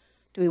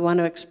 Do we want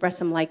to express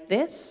them like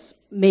this?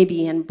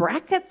 Maybe in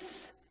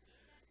brackets?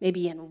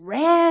 Maybe in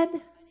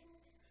red?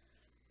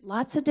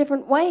 Lots of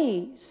different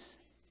ways.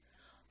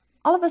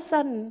 All of a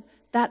sudden,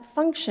 that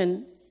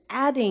function,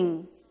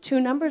 adding two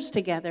numbers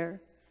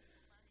together,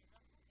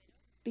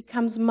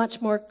 becomes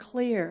much more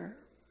clear.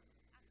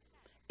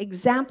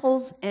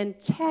 Examples and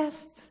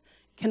tests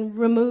can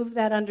remove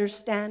that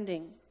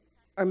understanding,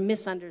 or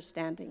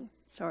misunderstanding,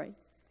 sorry.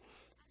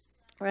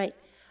 Right.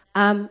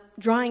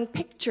 Drawing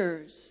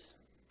pictures,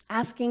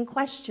 asking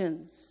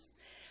questions.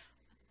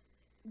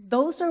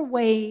 Those are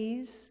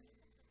ways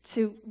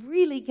to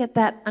really get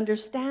that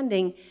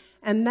understanding,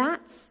 and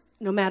that's,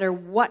 no matter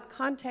what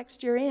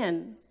context you're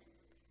in,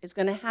 is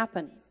going to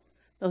happen,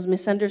 those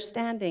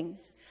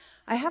misunderstandings.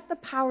 I have the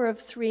power of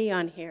 3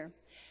 on here.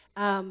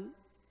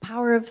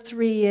 Power of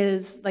 3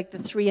 is like the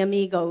 3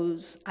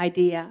 amigos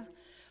idea.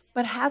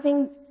 But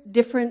having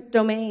different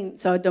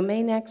domains, so a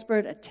domain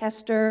expert, a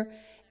tester,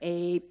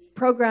 a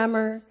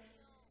programmer,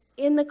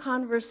 in the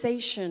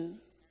conversation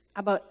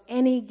about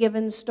any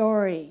given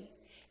story,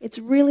 it's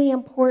really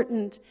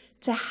important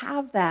to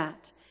have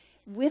that.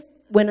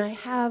 When I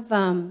have,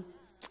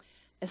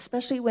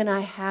 especially when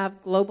I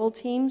have global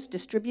teams,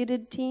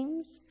 distributed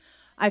teams,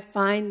 I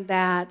find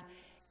that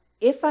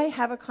if I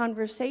have a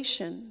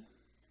conversation,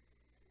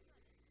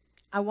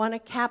 I want to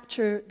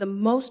capture the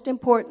most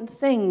important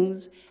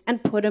things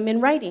and put them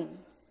in writing.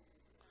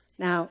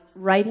 Now,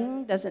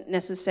 writing doesn't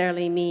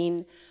necessarily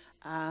mean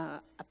a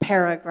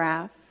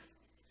paragraph.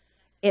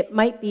 It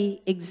might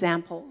be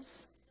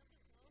examples,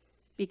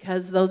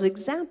 because those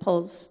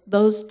examples,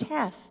 those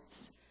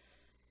tests,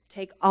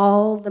 take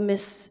all the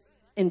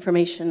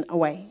misinformation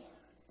away.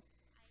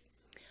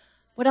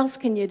 What else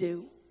can you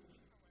do?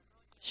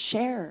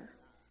 Share.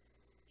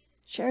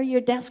 Share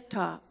your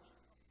desktop.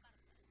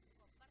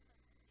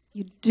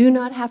 You do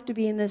not have to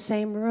be in the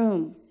same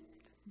room.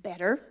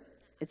 Better.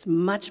 It's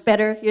much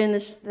better if you're in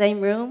the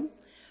same room.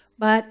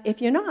 But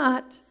if you're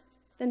not,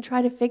 then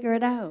try to figure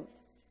it out.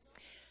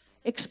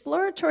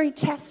 Exploratory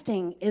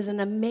testing is an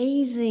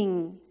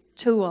amazing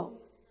tool.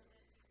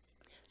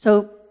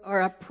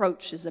 Or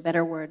approach is a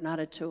better word, not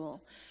a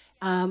tool.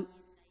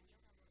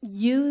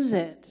 Use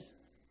it,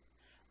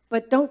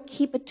 but don't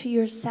keep it to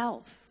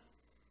yourself.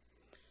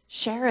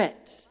 Share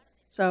it.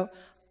 So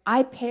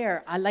I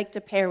like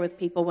to pair with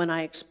people when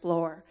I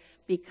explore,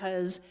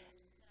 because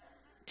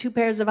 2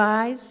 pairs of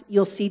eyes,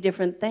 you'll see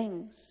different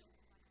things.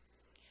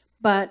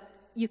 But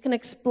you can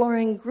explore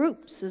in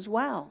groups as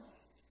well.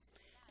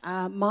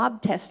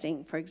 Mob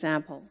testing, for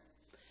example.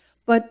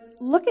 But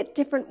look at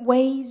different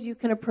ways you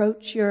can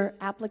approach your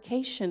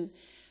application.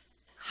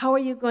 How are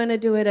you going to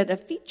do it at a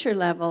feature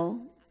level,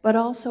 but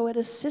also at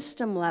a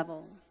system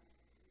level?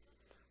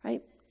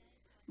 Right?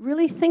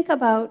 Really think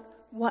about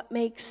what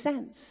makes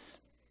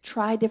sense.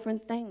 Try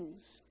different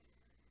things.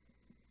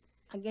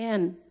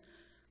 Again,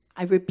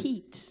 I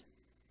repeat,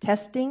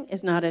 testing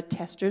is not a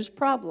tester's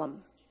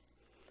problem.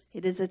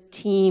 It is a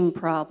team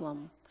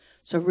problem.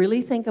 So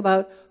really think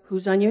about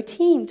who's on your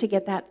team to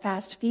get that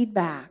fast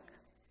feedback.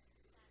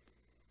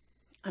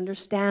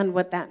 Understand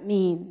what that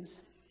means.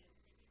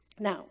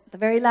 Now, the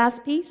very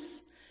last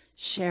piece,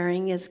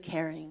 sharing is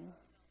caring.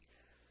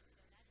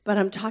 But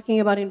I'm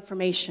talking about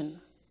information.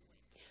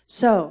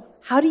 So,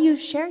 how do you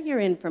share your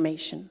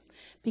information?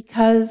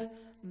 Because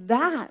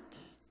that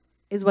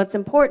is what's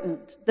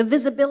important, the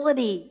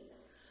visibility.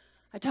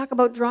 I talk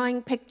about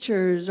drawing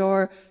pictures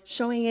or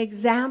showing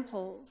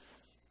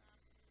examples.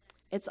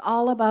 It's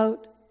all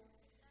about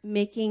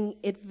making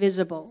it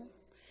visible.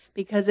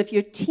 Because if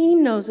your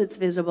team knows it's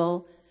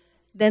visible,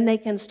 then they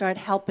can start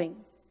helping.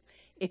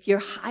 If you're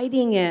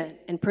hiding it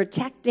and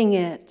protecting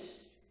it,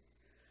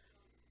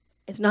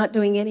 it's not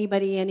doing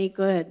anybody any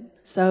good.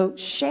 So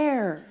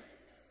share,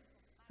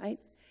 right?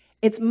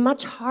 It's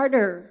much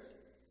harder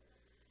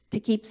to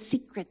keep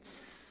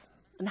secrets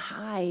and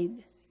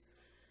hide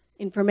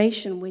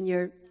information when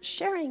you're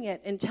sharing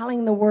it and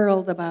telling the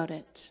world about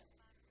it.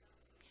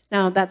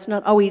 Now, that's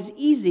not always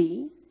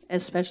easy,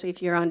 especially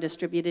if you're on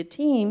distributed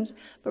teams,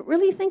 but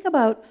really think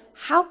about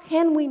how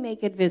can we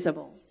make it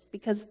visible?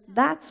 Because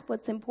that's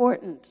what's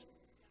important.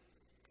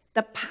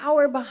 The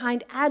power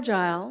behind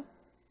Agile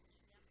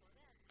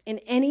in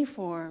any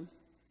form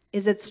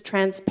is its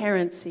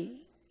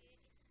transparency.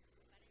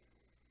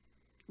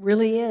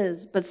 Really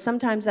is, but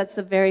sometimes that's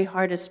the very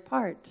hardest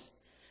part,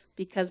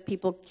 because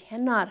people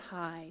cannot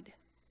hide.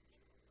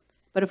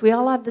 But if we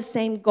all have the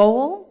same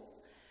goal,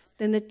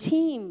 then the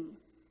team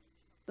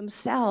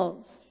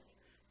themselves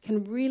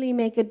can really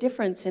make a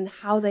difference in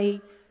how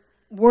they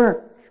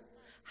work,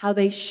 how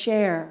they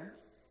share.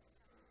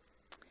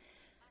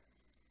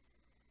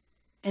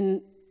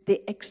 And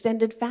the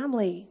extended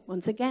family,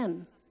 once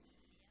again,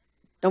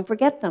 don't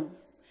forget them,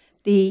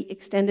 the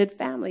extended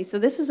family. So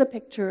this is a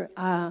picture.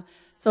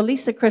 So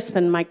Lisa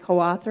Crispin, my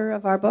co-author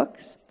of our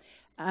books,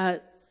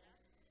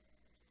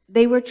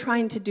 they were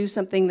trying to do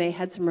something. They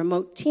had some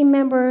remote team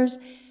members,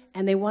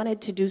 and they wanted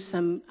to do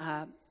some,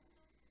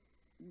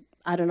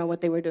 I don't know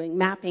what they were doing,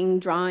 mapping,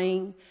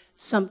 drawing,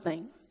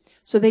 something.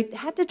 So they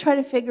had to try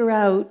to figure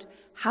out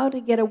how to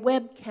get a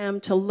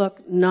webcam to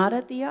look not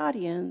at the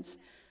audience,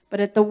 but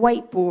at the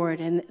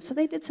whiteboard. And so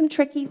they did some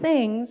tricky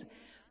things,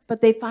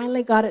 but they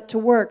finally got it to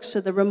work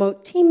so the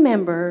remote team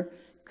member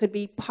could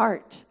be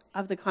part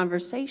of the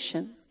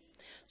conversation.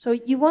 So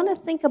you want to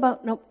think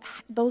about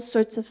those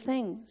sorts of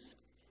things.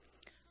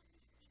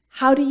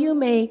 How do you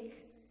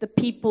make the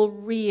people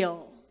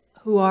real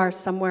who are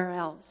somewhere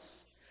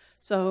else?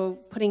 So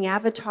putting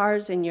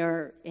avatars in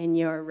your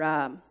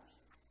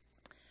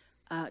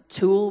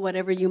tool,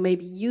 whatever you may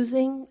be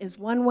using, is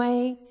one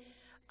way.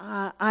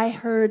 I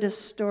heard a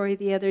story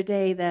the other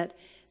day that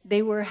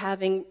they were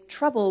having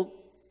trouble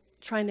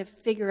trying to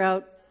figure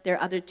out their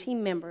other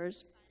team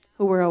members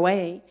who were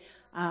away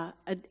at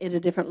a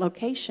different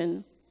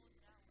location.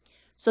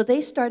 So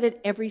they started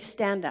every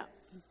stand-up.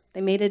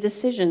 They made a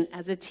decision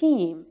as a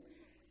team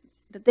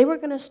that they were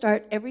going to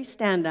start every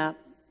stand-up,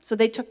 so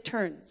they took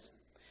turns.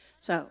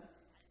 So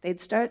they'd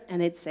start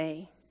and they'd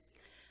say,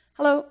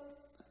 "Hello,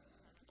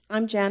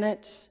 I'm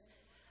Janet.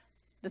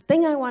 The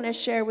thing I want to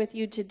share with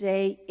you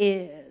today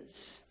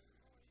is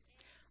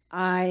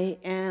I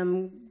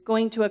am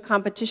going to a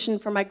competition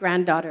for my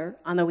granddaughter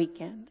on the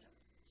weekend."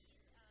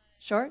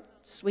 Short,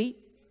 sweet,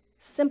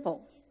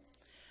 simple.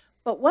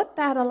 But what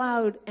that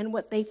allowed and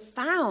what they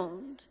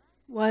found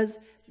was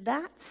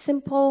that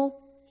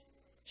simple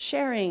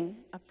sharing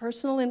of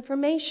personal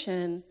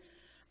information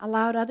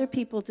allowed other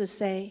people to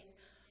say,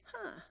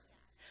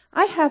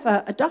 I have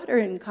a daughter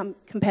in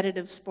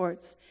competitive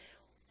sports.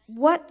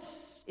 What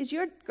is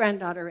your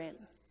granddaughter in?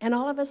 And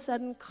all of a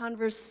sudden,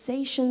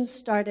 conversations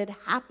started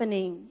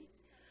happening.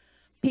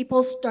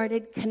 People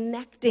started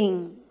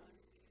connecting.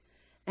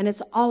 And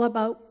it's all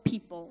about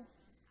people.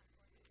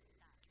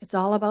 It's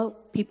all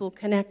about people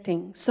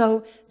connecting.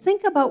 So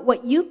think about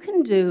what you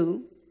can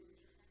do,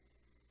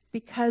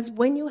 because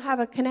when you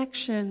have a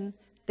connection,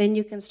 then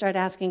you can start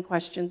asking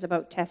questions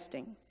about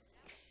testing.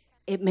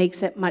 It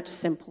makes it much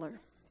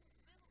simpler.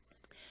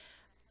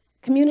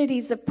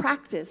 Communities of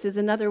practice is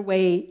another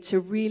way to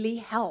really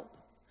help.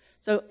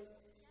 So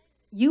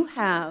you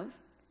have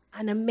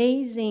an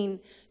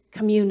amazing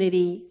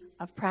community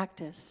of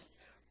practice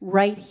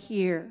right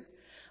here.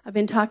 I've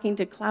been talking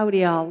to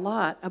Claudia a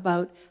lot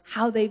about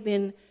how they've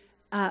been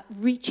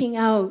reaching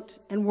out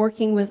and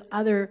working with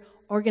other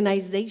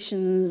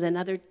organizations and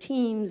other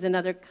teams in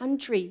other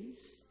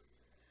countries.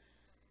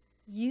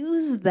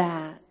 Use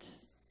that.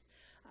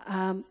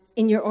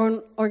 In your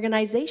own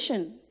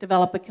organization,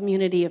 develop a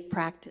community of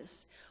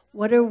practice.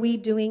 What are we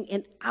doing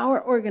in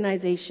our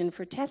organization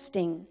for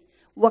testing?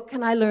 What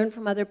can I learn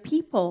from other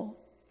people?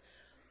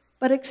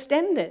 But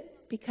extend it,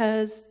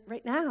 because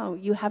right now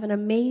you have an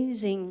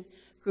amazing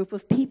group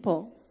of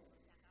people.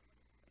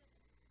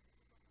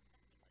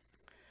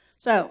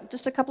 So,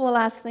 just a couple of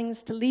last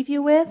things to leave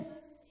you with.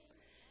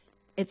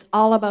 It's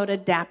all about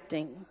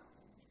adapting,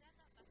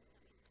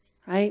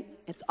 right?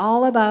 It's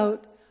all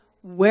about,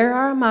 where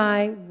am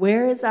I?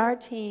 Where is our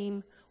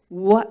team?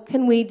 What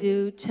can we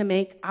do to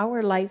make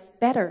our life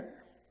better?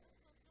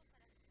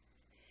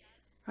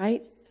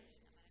 Right?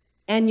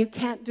 And you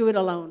can't do it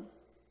alone.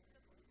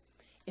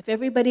 If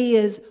everybody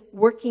is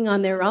working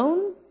on their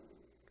own,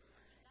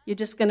 you're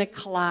just going to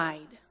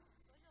collide.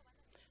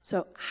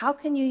 So how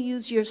can you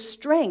use your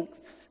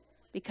strengths?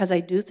 Because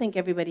I do think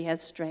everybody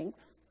has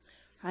strengths,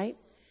 right?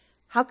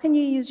 How can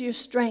you use your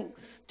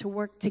strengths to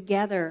work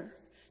together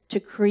to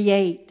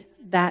create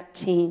that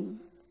team?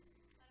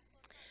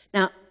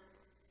 Now,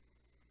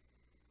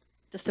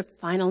 just a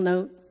final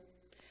note.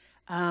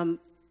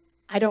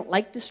 I don't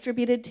like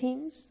distributed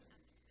teams.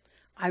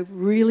 I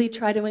really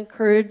try to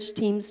encourage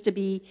teams to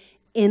be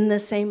in the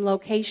same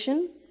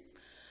location.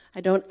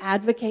 I don't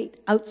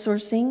advocate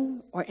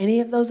outsourcing or any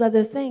of those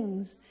other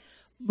things.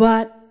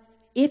 But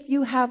if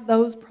you have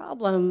those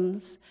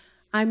problems,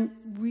 I'm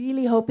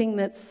really hoping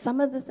that some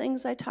of the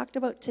things I talked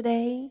about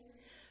today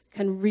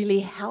can really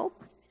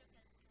help.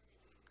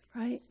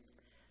 Right?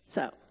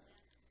 So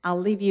I'll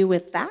leave you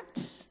with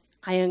that.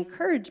 I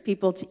encourage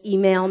people to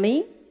email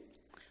me.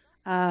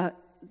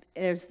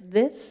 There's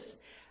this.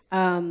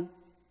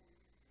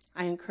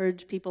 I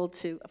encourage people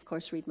to, of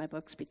course, read my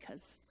books,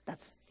 because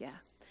that's, yeah.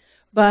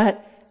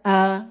 But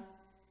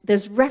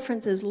there's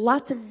references,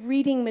 lots of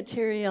reading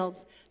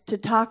materials to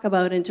talk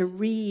about and to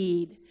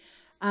read.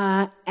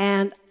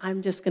 And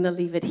I'm just going to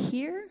leave it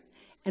here.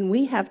 And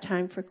we have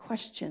time for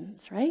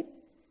questions, right?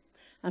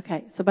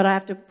 Okay, so but I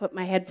have to put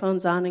my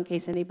headphones on in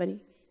case anybody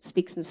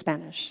speaks in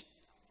Spanish.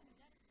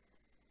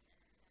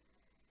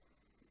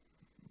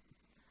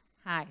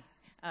 Hi,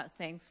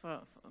 thanks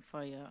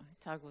for your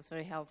talk. It was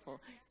very helpful.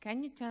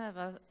 Can you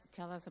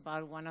tell us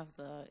about one of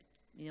the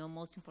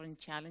most important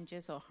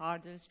challenges or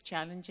hardest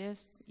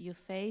challenges you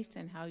faced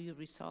and how you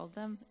resolved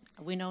them?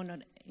 We know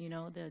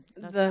the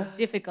lots of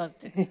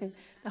difficulties.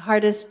 The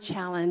hardest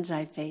challenge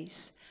I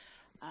face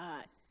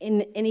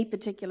in any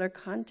particular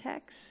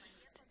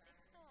context,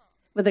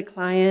 with a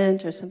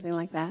client or something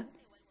like that.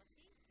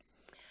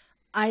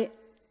 I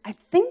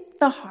think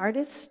the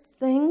hardest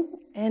thing,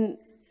 and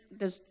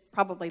there's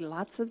probably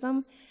lots of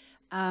them,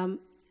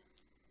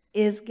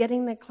 is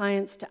getting the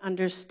clients to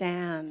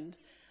understand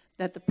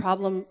that the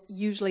problem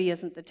usually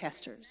isn't the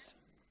testers.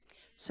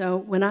 So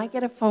when I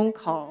get a phone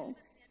call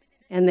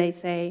and they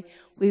say,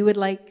 we would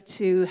like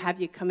to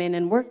have you come in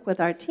and work with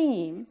our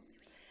team,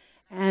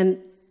 and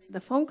the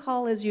phone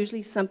call is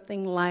usually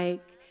something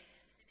like,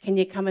 can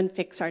you come and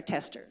fix our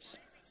testers?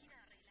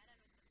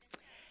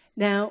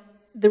 Now,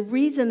 the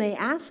reason they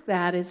ask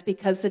that is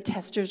because the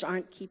testers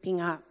aren't keeping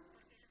up.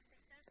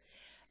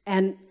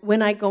 And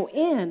when I go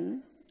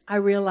in, I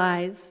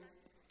realize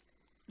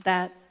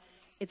that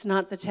it's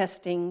not the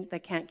testing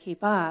that can't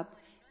keep up,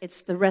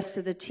 it's the rest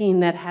of the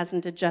team that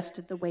hasn't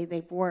adjusted the way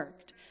they've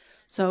worked.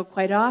 So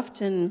quite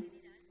often,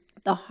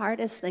 the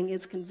hardest thing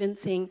is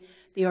convincing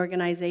the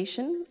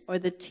organization or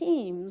the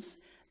teams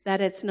that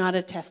it's not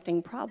a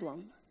testing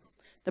problem.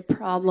 The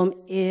problem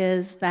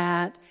is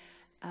that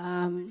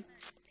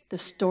the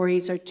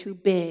stories are too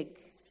big,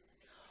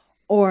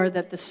 or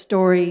that the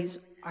stories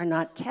are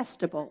not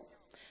testable,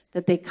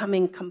 that they come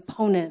in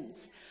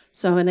components.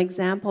 So an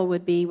example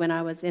would be when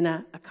I was in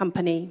a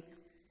company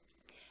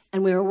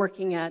and we were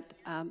working at,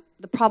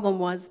 the problem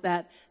was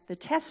that the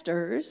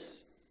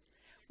testers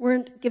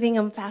weren't giving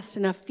them fast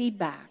enough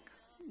feedback.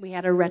 We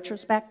had a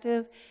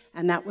retrospective,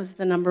 and that was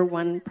the number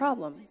one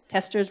problem.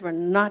 Testers were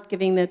not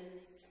giving the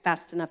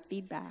fast enough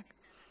feedback.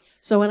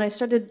 So when I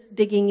started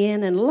digging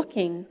in and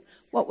looking,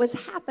 what was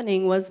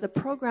happening was the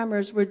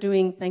programmers were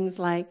doing things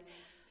like,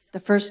 the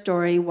first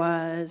story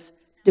was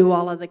do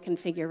all of the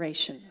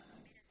configuration.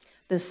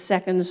 The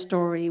second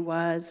story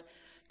was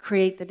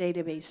create the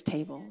database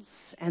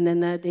tables, and then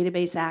the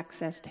database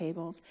access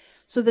tables.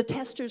 So the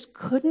testers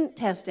couldn't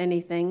test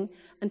anything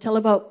until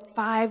about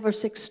 5 or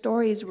 6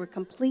 stories were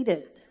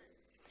completed.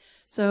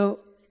 So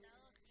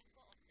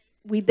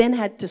we then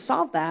had to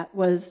solve that,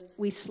 was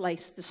we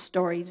sliced the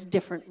stories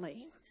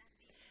differently.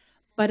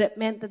 But it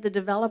meant that the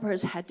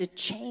developers had to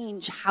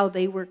change how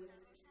they were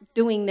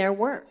doing their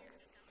work.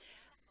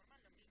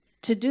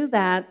 To do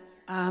that,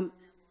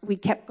 we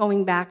kept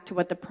going back to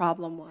what the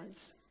problem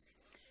was.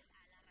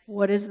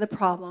 What is the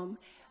problem?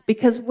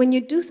 Because when you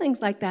do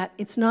things like that,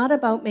 it's not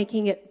about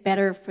making it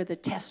better for the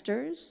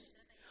testers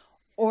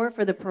or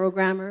for the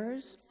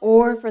programmers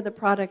or for the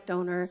product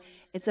owner.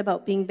 It's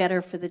about being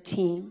better for the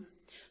team.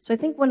 So I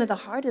think one of the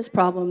hardest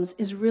problems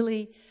is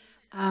really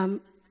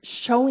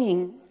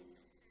showing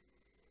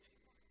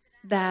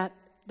that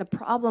the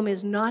problem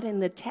is not in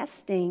the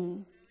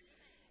testing,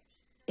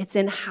 it's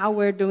in how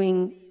we're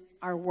doing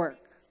our work,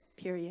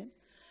 period.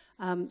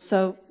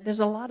 So there's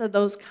a lot of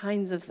those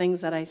kinds of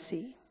things that I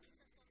see.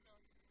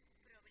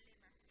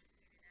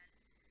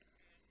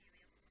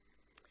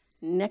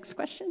 Next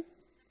question.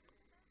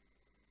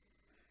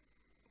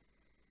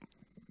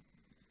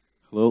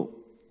 Hello.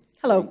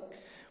 Hello.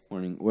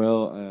 Morning.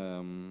 Well,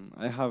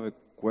 I have a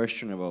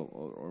question about,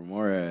 or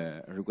more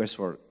a request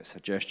for a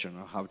suggestion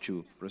on how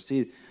to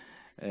proceed.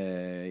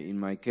 In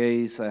my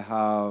case, I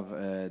have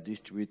a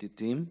distributed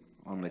team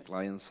on the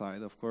client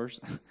side, of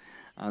course,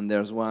 and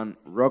there's one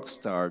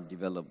rockstar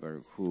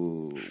developer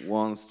who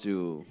wants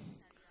to,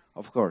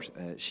 of course,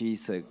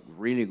 she's a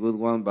really good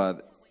one,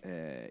 but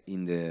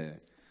in the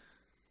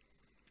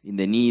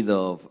need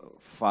of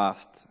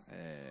fast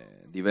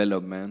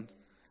development,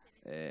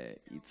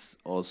 it's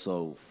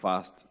also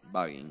fast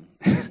bugging.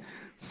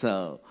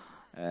 So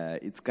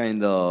it's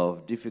kind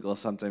of difficult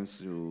sometimes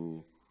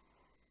to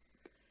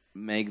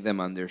make them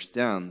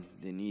understand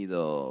the need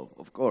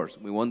of course,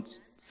 we want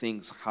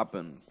things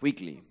happen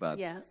quickly, but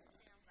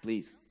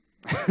please,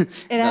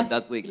 not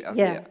that quickly.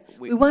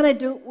 We want to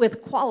do it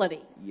with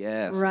quality.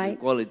 Yes, right? With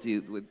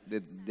quality.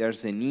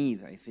 There's a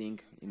need, I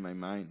think, in my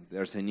mind.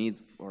 There's a need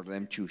for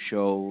them to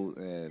show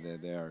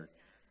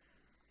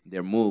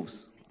their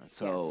moves.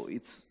 So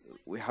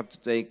we have to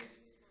take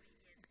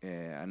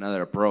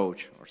another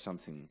approach or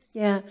something.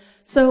 Yeah.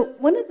 So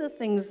one of the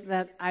things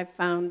that I've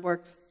found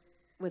works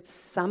with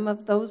some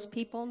of those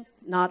people,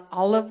 not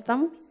all of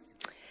them,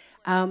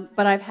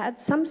 but I've had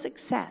some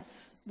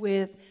success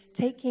with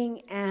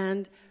taking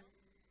and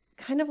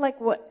kind of like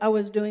what I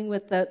was doing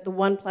with the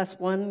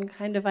 1+1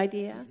 kind of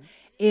idea,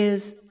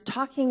 is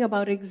talking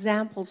about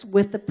examples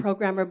with the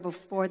programmer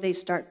before they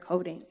start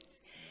coding.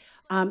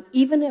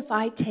 Even if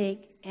I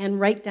take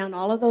and write down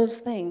all of those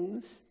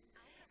things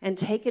and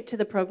take it to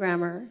the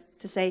programmer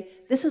to say,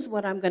 this is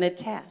what I'm going to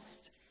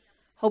test,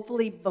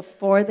 hopefully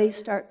before they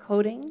start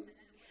coding,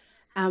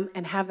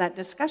 and have that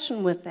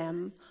discussion with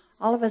them,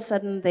 all of a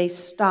sudden they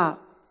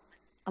stop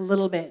a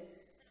little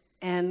bit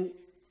and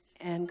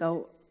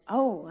go,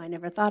 oh, I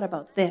never thought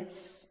about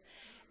this.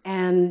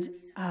 And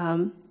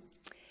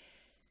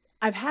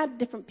I've had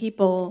different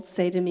people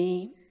say to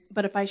me,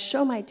 but if I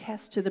show my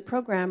test to the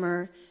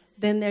programmer,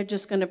 then they're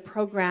just going to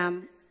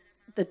program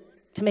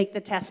to make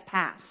the test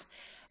pass.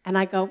 And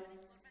I go,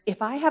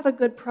 if I have a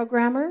good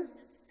programmer,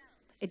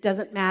 it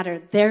doesn't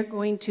matter. They're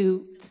going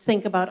to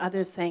think about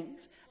other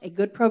things. A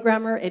good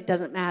programmer, it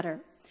doesn't matter.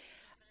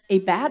 A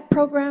bad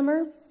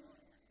programmer,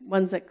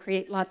 ones that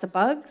create lots of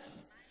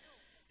bugs,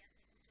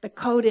 the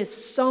code is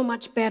so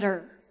much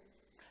better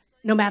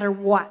no matter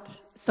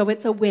what. So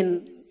it's a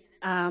win.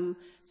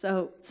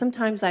 So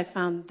sometimes I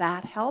found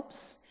that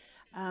helps.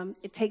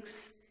 It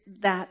takes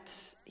that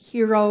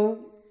hero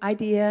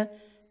idea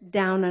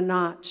down a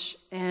notch,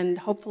 and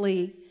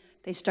hopefully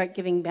they start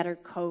giving better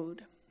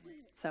code.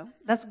 So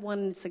that's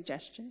one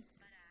suggestion.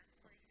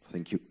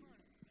 Thank you.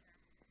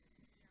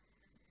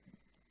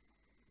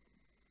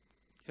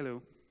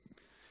 Hello.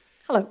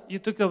 Hello. You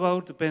talk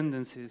about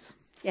dependencies.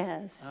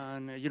 Yes.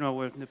 And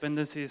where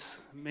dependencies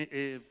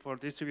for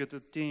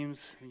distributed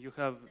teams, you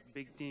have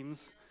big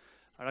teams,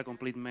 are a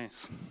complete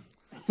mess.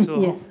 So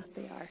yeah,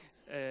 they are.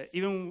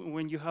 Even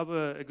when you have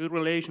a good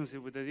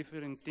relationship with the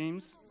different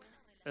teams,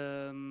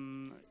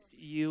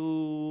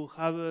 you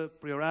have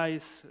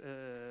prioritized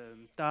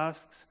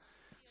tasks.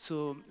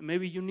 So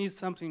maybe you need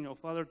something of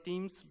other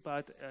teams,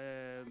 but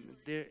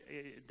they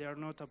are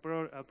not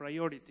a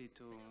priority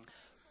to.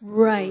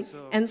 Right.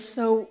 And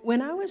so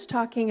when I was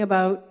talking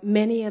about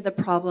many of the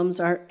problems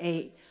are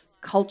a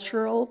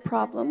cultural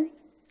problem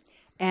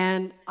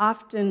and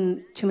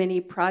often too many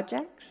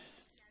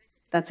projects.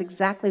 That's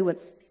exactly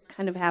what's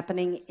kind of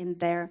happening in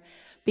there,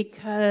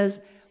 because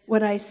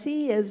what I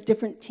see is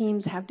different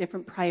teams have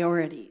different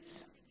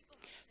priorities.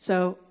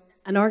 So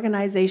an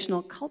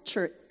organizational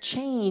culture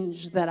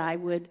change that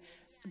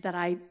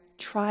I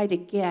try to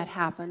get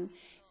happen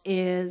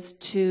is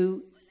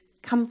to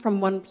come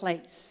from one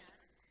place.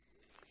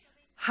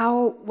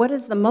 What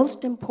is the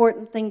most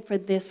important thing for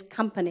this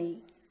company?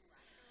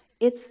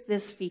 It's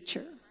this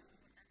feature.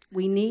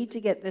 We need to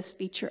get this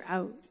feature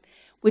out,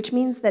 which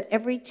means that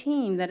every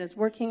team that is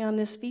working on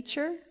this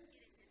feature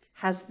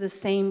has the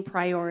same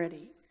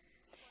priority.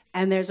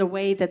 And there's a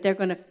way that they're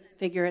going to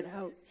figure it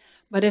out.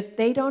 But if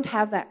they don't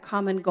have that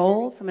common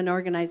goal from an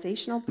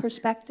organizational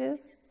perspective,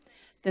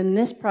 then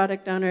this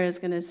product owner is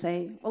going to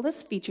say, well,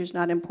 this feature's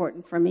not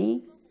important for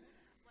me.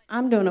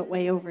 I'm doing it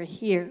way over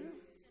here,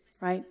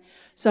 right?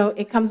 So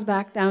it comes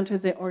back down to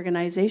the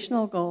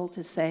organizational goal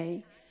to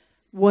say,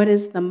 what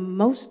is the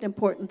most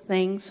important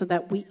thing so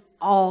that we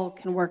all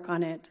can work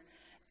on it?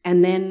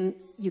 And then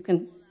you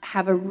can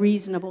have a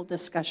reasonable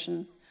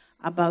discussion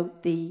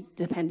about the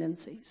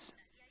dependencies.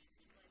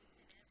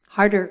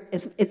 Harder,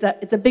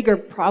 it's a bigger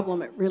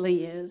problem, it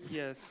really is.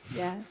 Yes.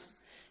 Yes.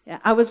 Yeah,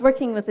 I was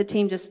working with a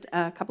team just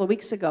a couple of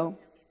weeks ago,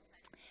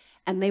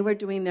 and they were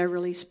doing their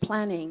release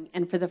planning,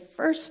 and for the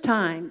first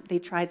time, they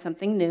tried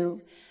something new.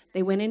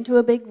 They went into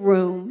a big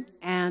room,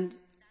 and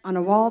on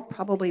a wall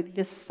probably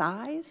this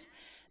size,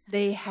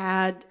 they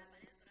had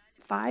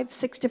 5,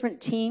 6 different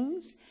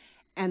teams,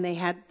 and they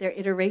had their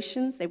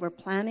iterations they were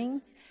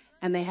planning,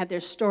 and they had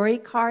their story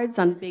cards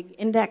on big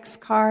index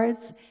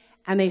cards,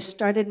 and they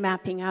started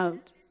mapping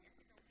out.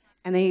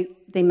 And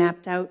they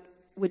mapped out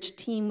which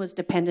team was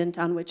dependent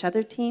on which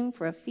other team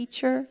for a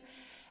feature,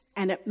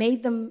 and it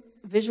made them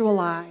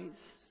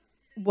visualize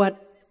what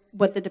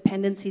the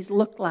dependencies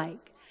looked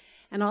like.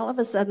 And all of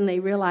a sudden they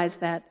realized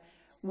that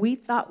we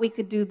thought we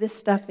could do this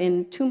stuff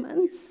in 2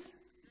 months,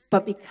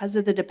 but because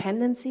of the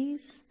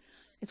dependencies,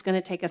 it's going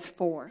to take us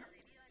 4.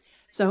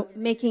 So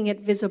making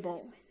it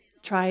visible,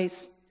 try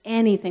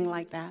anything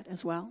like that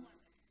as well.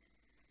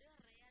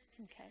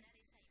 Okay.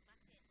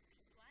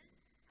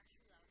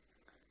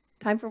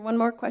 Time for one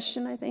more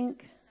question, I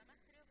think.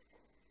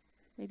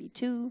 Maybe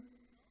 2.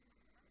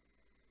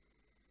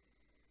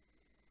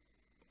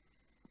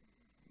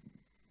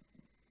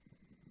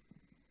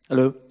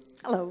 Hello.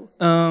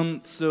 Hello.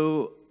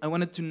 So I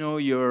wanted to know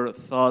your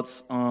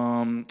thoughts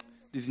on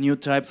these new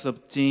types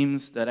of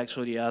teams that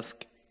actually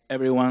ask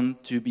everyone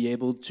to be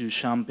able to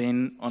jump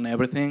in on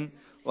everything,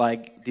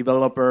 like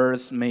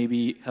developers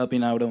maybe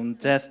helping out on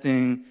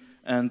testing,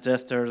 and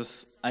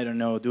testers, I don't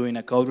know, doing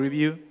a code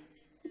review.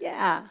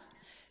 Yeah.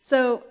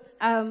 So,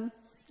 I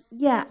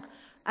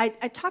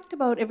talked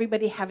about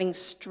everybody having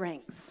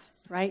strengths,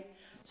 right?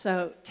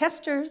 So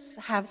testers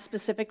have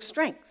specific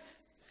strengths.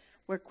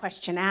 We're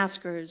question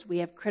askers,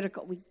 we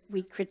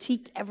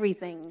critique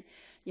everything.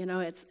 You know,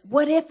 it's,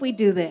 what if we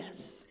do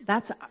this?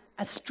 That's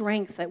a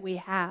strength that we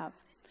have.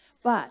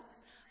 But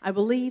I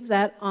believe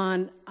that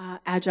on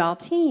Agile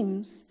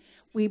teams,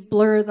 we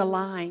blur the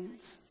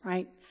lines,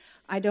 right?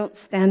 I don't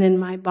stand in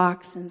my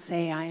box and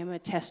say, I am a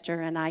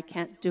tester and I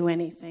can't do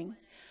anything.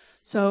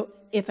 So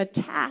if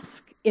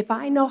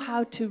I know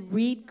how to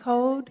read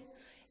code,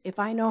 if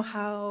I know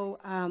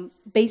how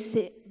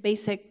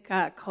basic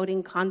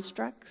coding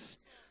constructs,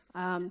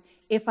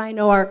 if I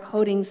know our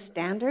coding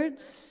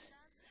standards,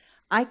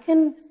 I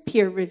can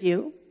peer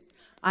review.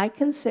 I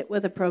can sit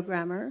with a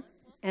programmer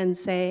and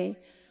say,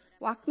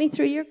 walk me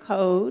through your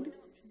code.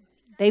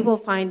 They will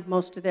find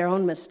most of their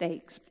own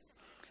mistakes.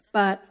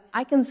 But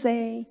I can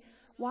say,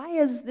 why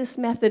is this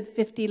method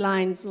 50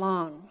 lines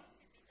long?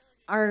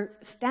 Our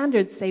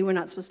standards say we're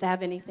not supposed to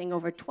have anything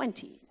over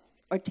 20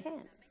 or 10.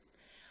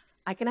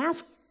 I can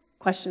ask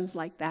questions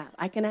like that.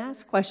 I can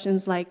ask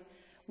questions like,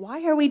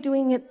 why are we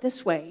doing it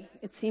this way?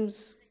 It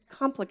seems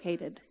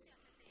complicated.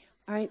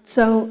 All right,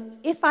 so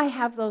if I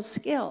have those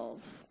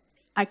skills,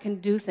 I can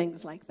do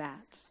things like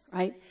that,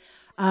 right?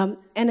 And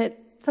it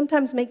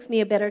sometimes makes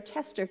me a better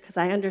tester because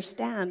I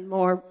understand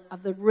more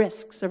of the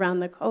risks around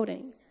the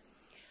coding.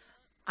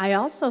 I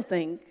also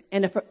think,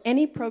 and if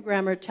any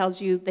programmer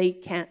tells you they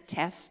can't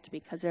test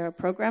because they're a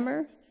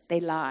programmer, they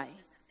lie.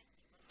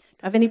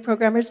 Do I have any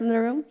programmers in the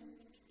room?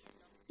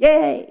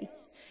 Yay!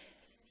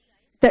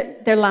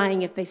 They're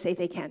lying if they say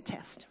they can't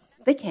test.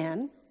 They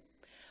can.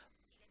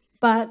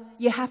 But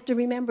you have to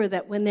remember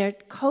that when they're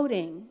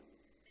coding,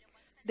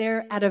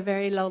 they're at a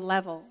very low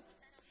level.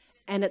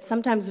 And it's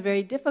sometimes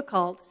very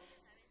difficult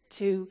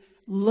to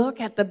look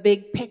at the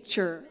big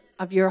picture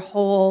of your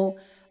whole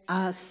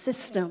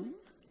system.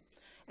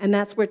 And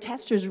that's where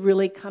testers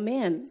really come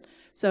in.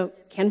 So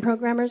can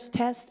programmers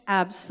test?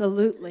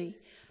 Absolutely.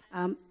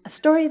 A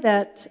story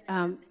that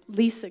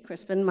Lisa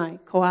Crispin, my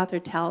co-author,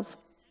 tells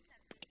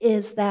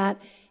is that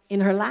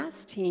in her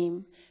last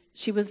team,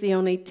 she was the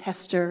only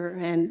tester,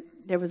 and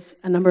there was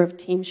a number of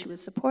teams she was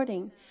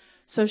supporting.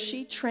 So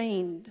she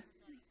trained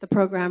the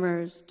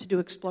programmers to do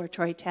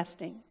exploratory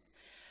testing.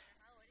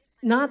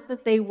 Not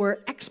that they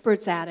were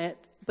experts at it,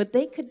 but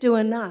they could do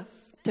enough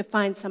to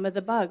find some of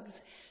the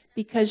bugs,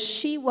 because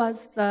she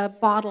was the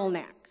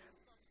bottleneck,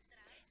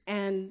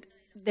 and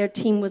their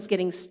team was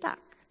getting stuck.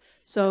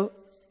 So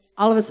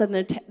all of a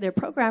sudden, their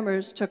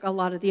programmers took a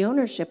lot of the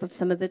ownership of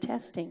some of the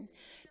testing.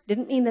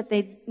 Didn't mean that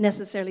they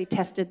necessarily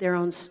tested their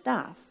own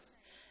stuff.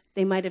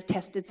 They might have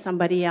tested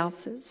somebody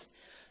else's.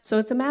 So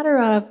it's a matter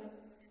of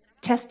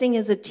testing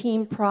is a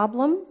team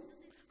problem.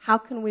 How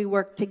can we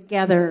work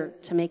together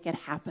to make it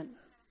happen?